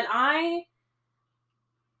of it. And I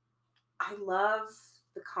love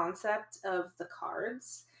the concept of the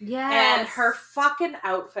cards. Yes. And her fucking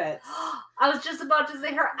outfits. I was just about to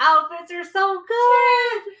say her outfits are so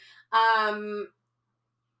good.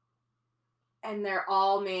 And they're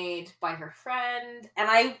all made by her friend. And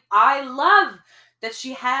I love that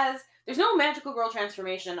she has... There's no magical girl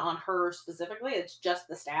transformation on her specifically. It's just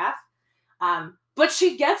the staff. But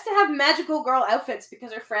she gets to have magical girl outfits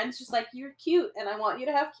because her friend's just like, you're cute, and I want you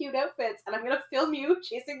to have cute outfits, and I'm going to film you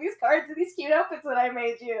chasing these cards in these cute outfits that I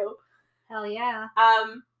made you. Hell yeah.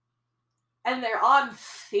 And they're on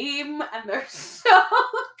theme, and they're so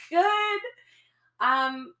good.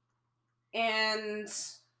 And...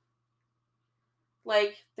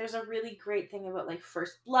 like, there's a really great thing about, like,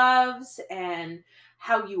 first loves and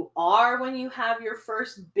how you are when you have your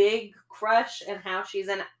first big crush and how she's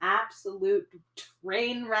an absolute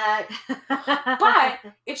train wreck. But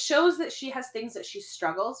it shows that she has things that she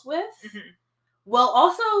struggles with, while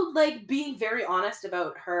also, like, being very honest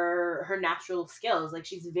about her natural skills. Like,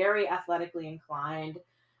 she's very athletically inclined.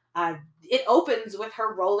 It opens with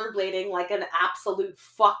her rollerblading like an absolute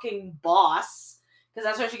fucking boss. Because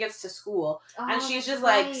that's where she gets to school. And she's just,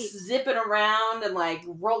 like, zipping around and, like,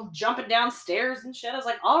 jumping down stairs and shit. I was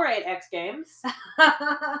like, all right, X Games.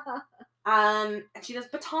 And she does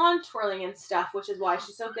baton twirling and stuff, which is why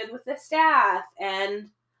she's so good with the staff. And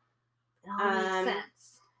it all makes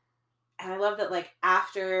sense. And I love that, like,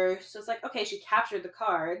 after... So it's like, okay, she captured the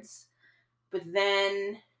cards. But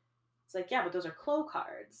then... It's like, yeah, but those are Clo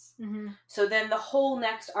cards. So then the whole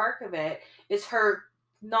next arc of it is her...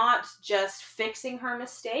 not just fixing her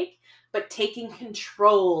mistake, but taking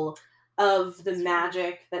control of the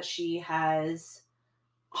magic that she has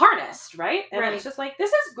harnessed, right? And it's just like,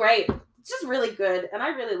 this is great. It's just really good, and I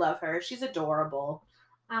really love her. She's adorable.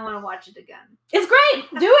 I want to watch it again. It's great!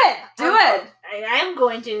 Do it! Do it! I am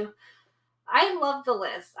going to. I love the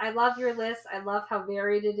list. I love your list. I love how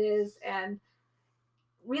varied it is, and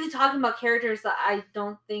really talking about characters that I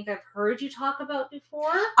don't think I've heard you talk about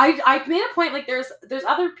before. I made a point, like, there's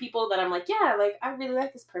other people that I'm like, yeah, like, I really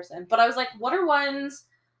like this person. But I was like, what are ones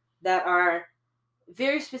that are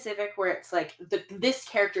very specific where it's like, this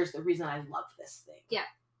character is the reason I love this thing. Yeah.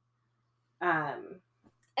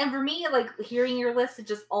 And for me, like, hearing your list, it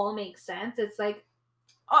just all makes sense. It's like...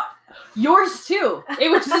 yours too.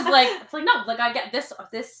 It was just like, it's like, no, like, I get this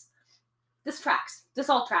tracks. This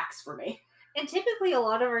all tracks for me. And typically a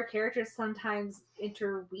lot of our characters sometimes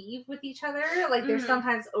interweave with each other. Like, they're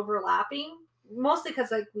sometimes overlapping. Mostly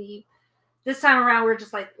because, like, this time around, we're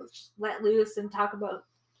just like, let's just let loose and talk about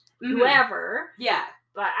whoever. Yeah.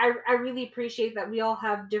 But I really appreciate that we all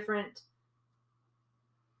have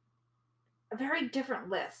a very different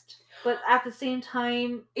list. But at the same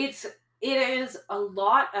time... It is a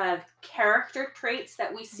lot of character traits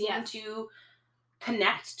that we seem to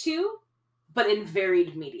connect to, but in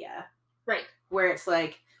varied media. Right. Where it's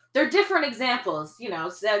like, they're different examples, you know.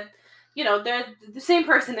 So you know, they're the same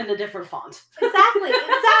person in a different font. Exactly.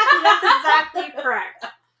 That's exactly correct.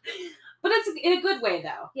 But it's in a good way,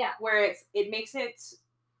 though. Yeah. Where it makes it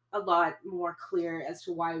a lot more clear as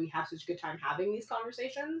to why we have such a good time having these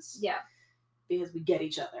conversations. Yeah. Because we get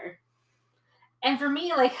each other. And for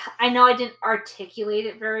me, like, I know I didn't articulate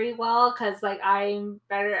it very well because, like, I'm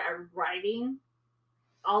better at writing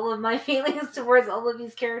all of my feelings towards all of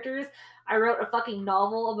these characters. I wrote a fucking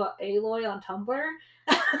novel about Aloy on Tumblr.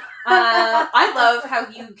 I love how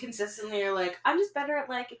you consistently are like, I'm just better at,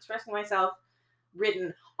 like, expressing myself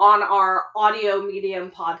written on our audio medium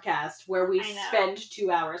podcast where we spend 2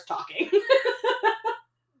 hours talking.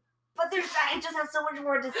 But I just have so much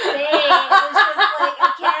more to say. It's just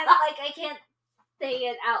like I can't say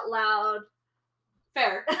it out loud.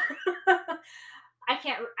 Fair. I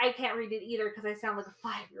can't read it either because I sound like a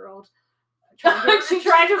 5-year-old. Trying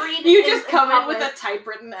to read it. You just come in with a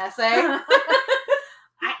typewritten essay.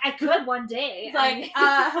 I could one day. It's like,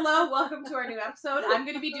 hello, welcome to our new episode. I'm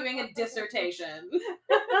going to be doing a dissertation.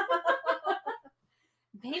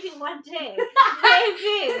 Maybe one day.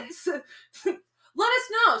 Maybe. Let us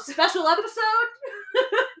know. Special episode?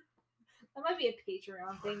 That might be a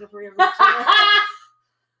Patreon thing if we're ever doing it.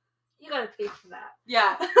 You gotta pay for that.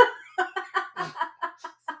 Yeah.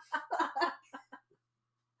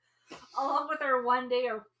 Along with our one day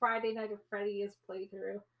or Friday Night of Freddy's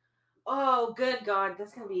playthrough. Oh, good God.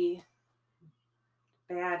 That's going to be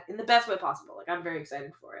bad. In the best way possible. Like, I'm very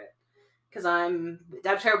excited for it. Because I'm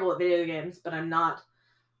terrible at video games, but I'm not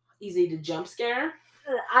easy to jump scare.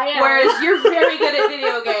 I am. Whereas you're very good at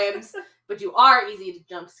video games, but you are easy to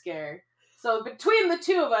jump scare. So between the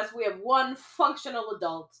two of us, we have one functional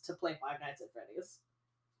adult to play Five Nights at Freddy's.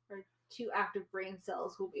 Our 2 active brain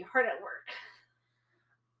cells will be hard at work.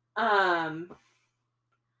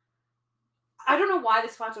 I don't know why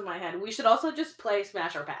this popped in my head. We should also just play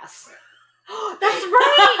Smash or Pass. That's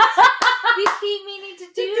right! We keep meaning to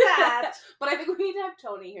do that. But I think we need to have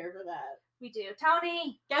Tony here for that. We do.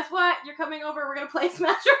 Tony! Guess what? You're coming over. We're going to play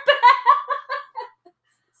Smash or Pass.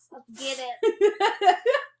 Let's get it.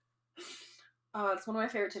 It's one of my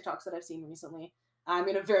favorite TikToks that I've seen recently. I'm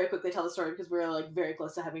going to very quickly tell the story because we're, like, very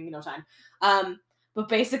close to having no time. But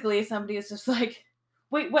basically, somebody is just like,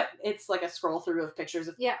 wait, what? It's like a scroll through of pictures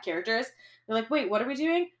of characters. They're like, wait, what are we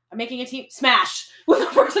doing? I'm making a team. Smash! When the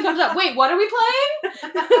person comes up, wait, what are we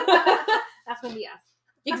playing? That's going to be us.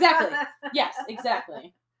 Exactly. Yes,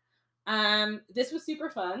 exactly. This was super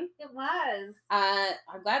fun. It was.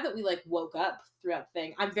 I'm glad that we, like, woke up throughout the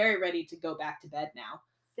thing. I'm very ready to go back to bed now.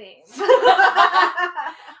 Same.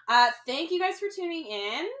 Thank you guys for tuning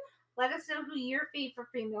in. Let us know who your favorite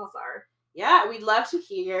females are. Yeah, we'd love to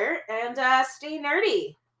hear. And stay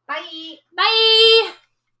nerdy. Bye. Bye.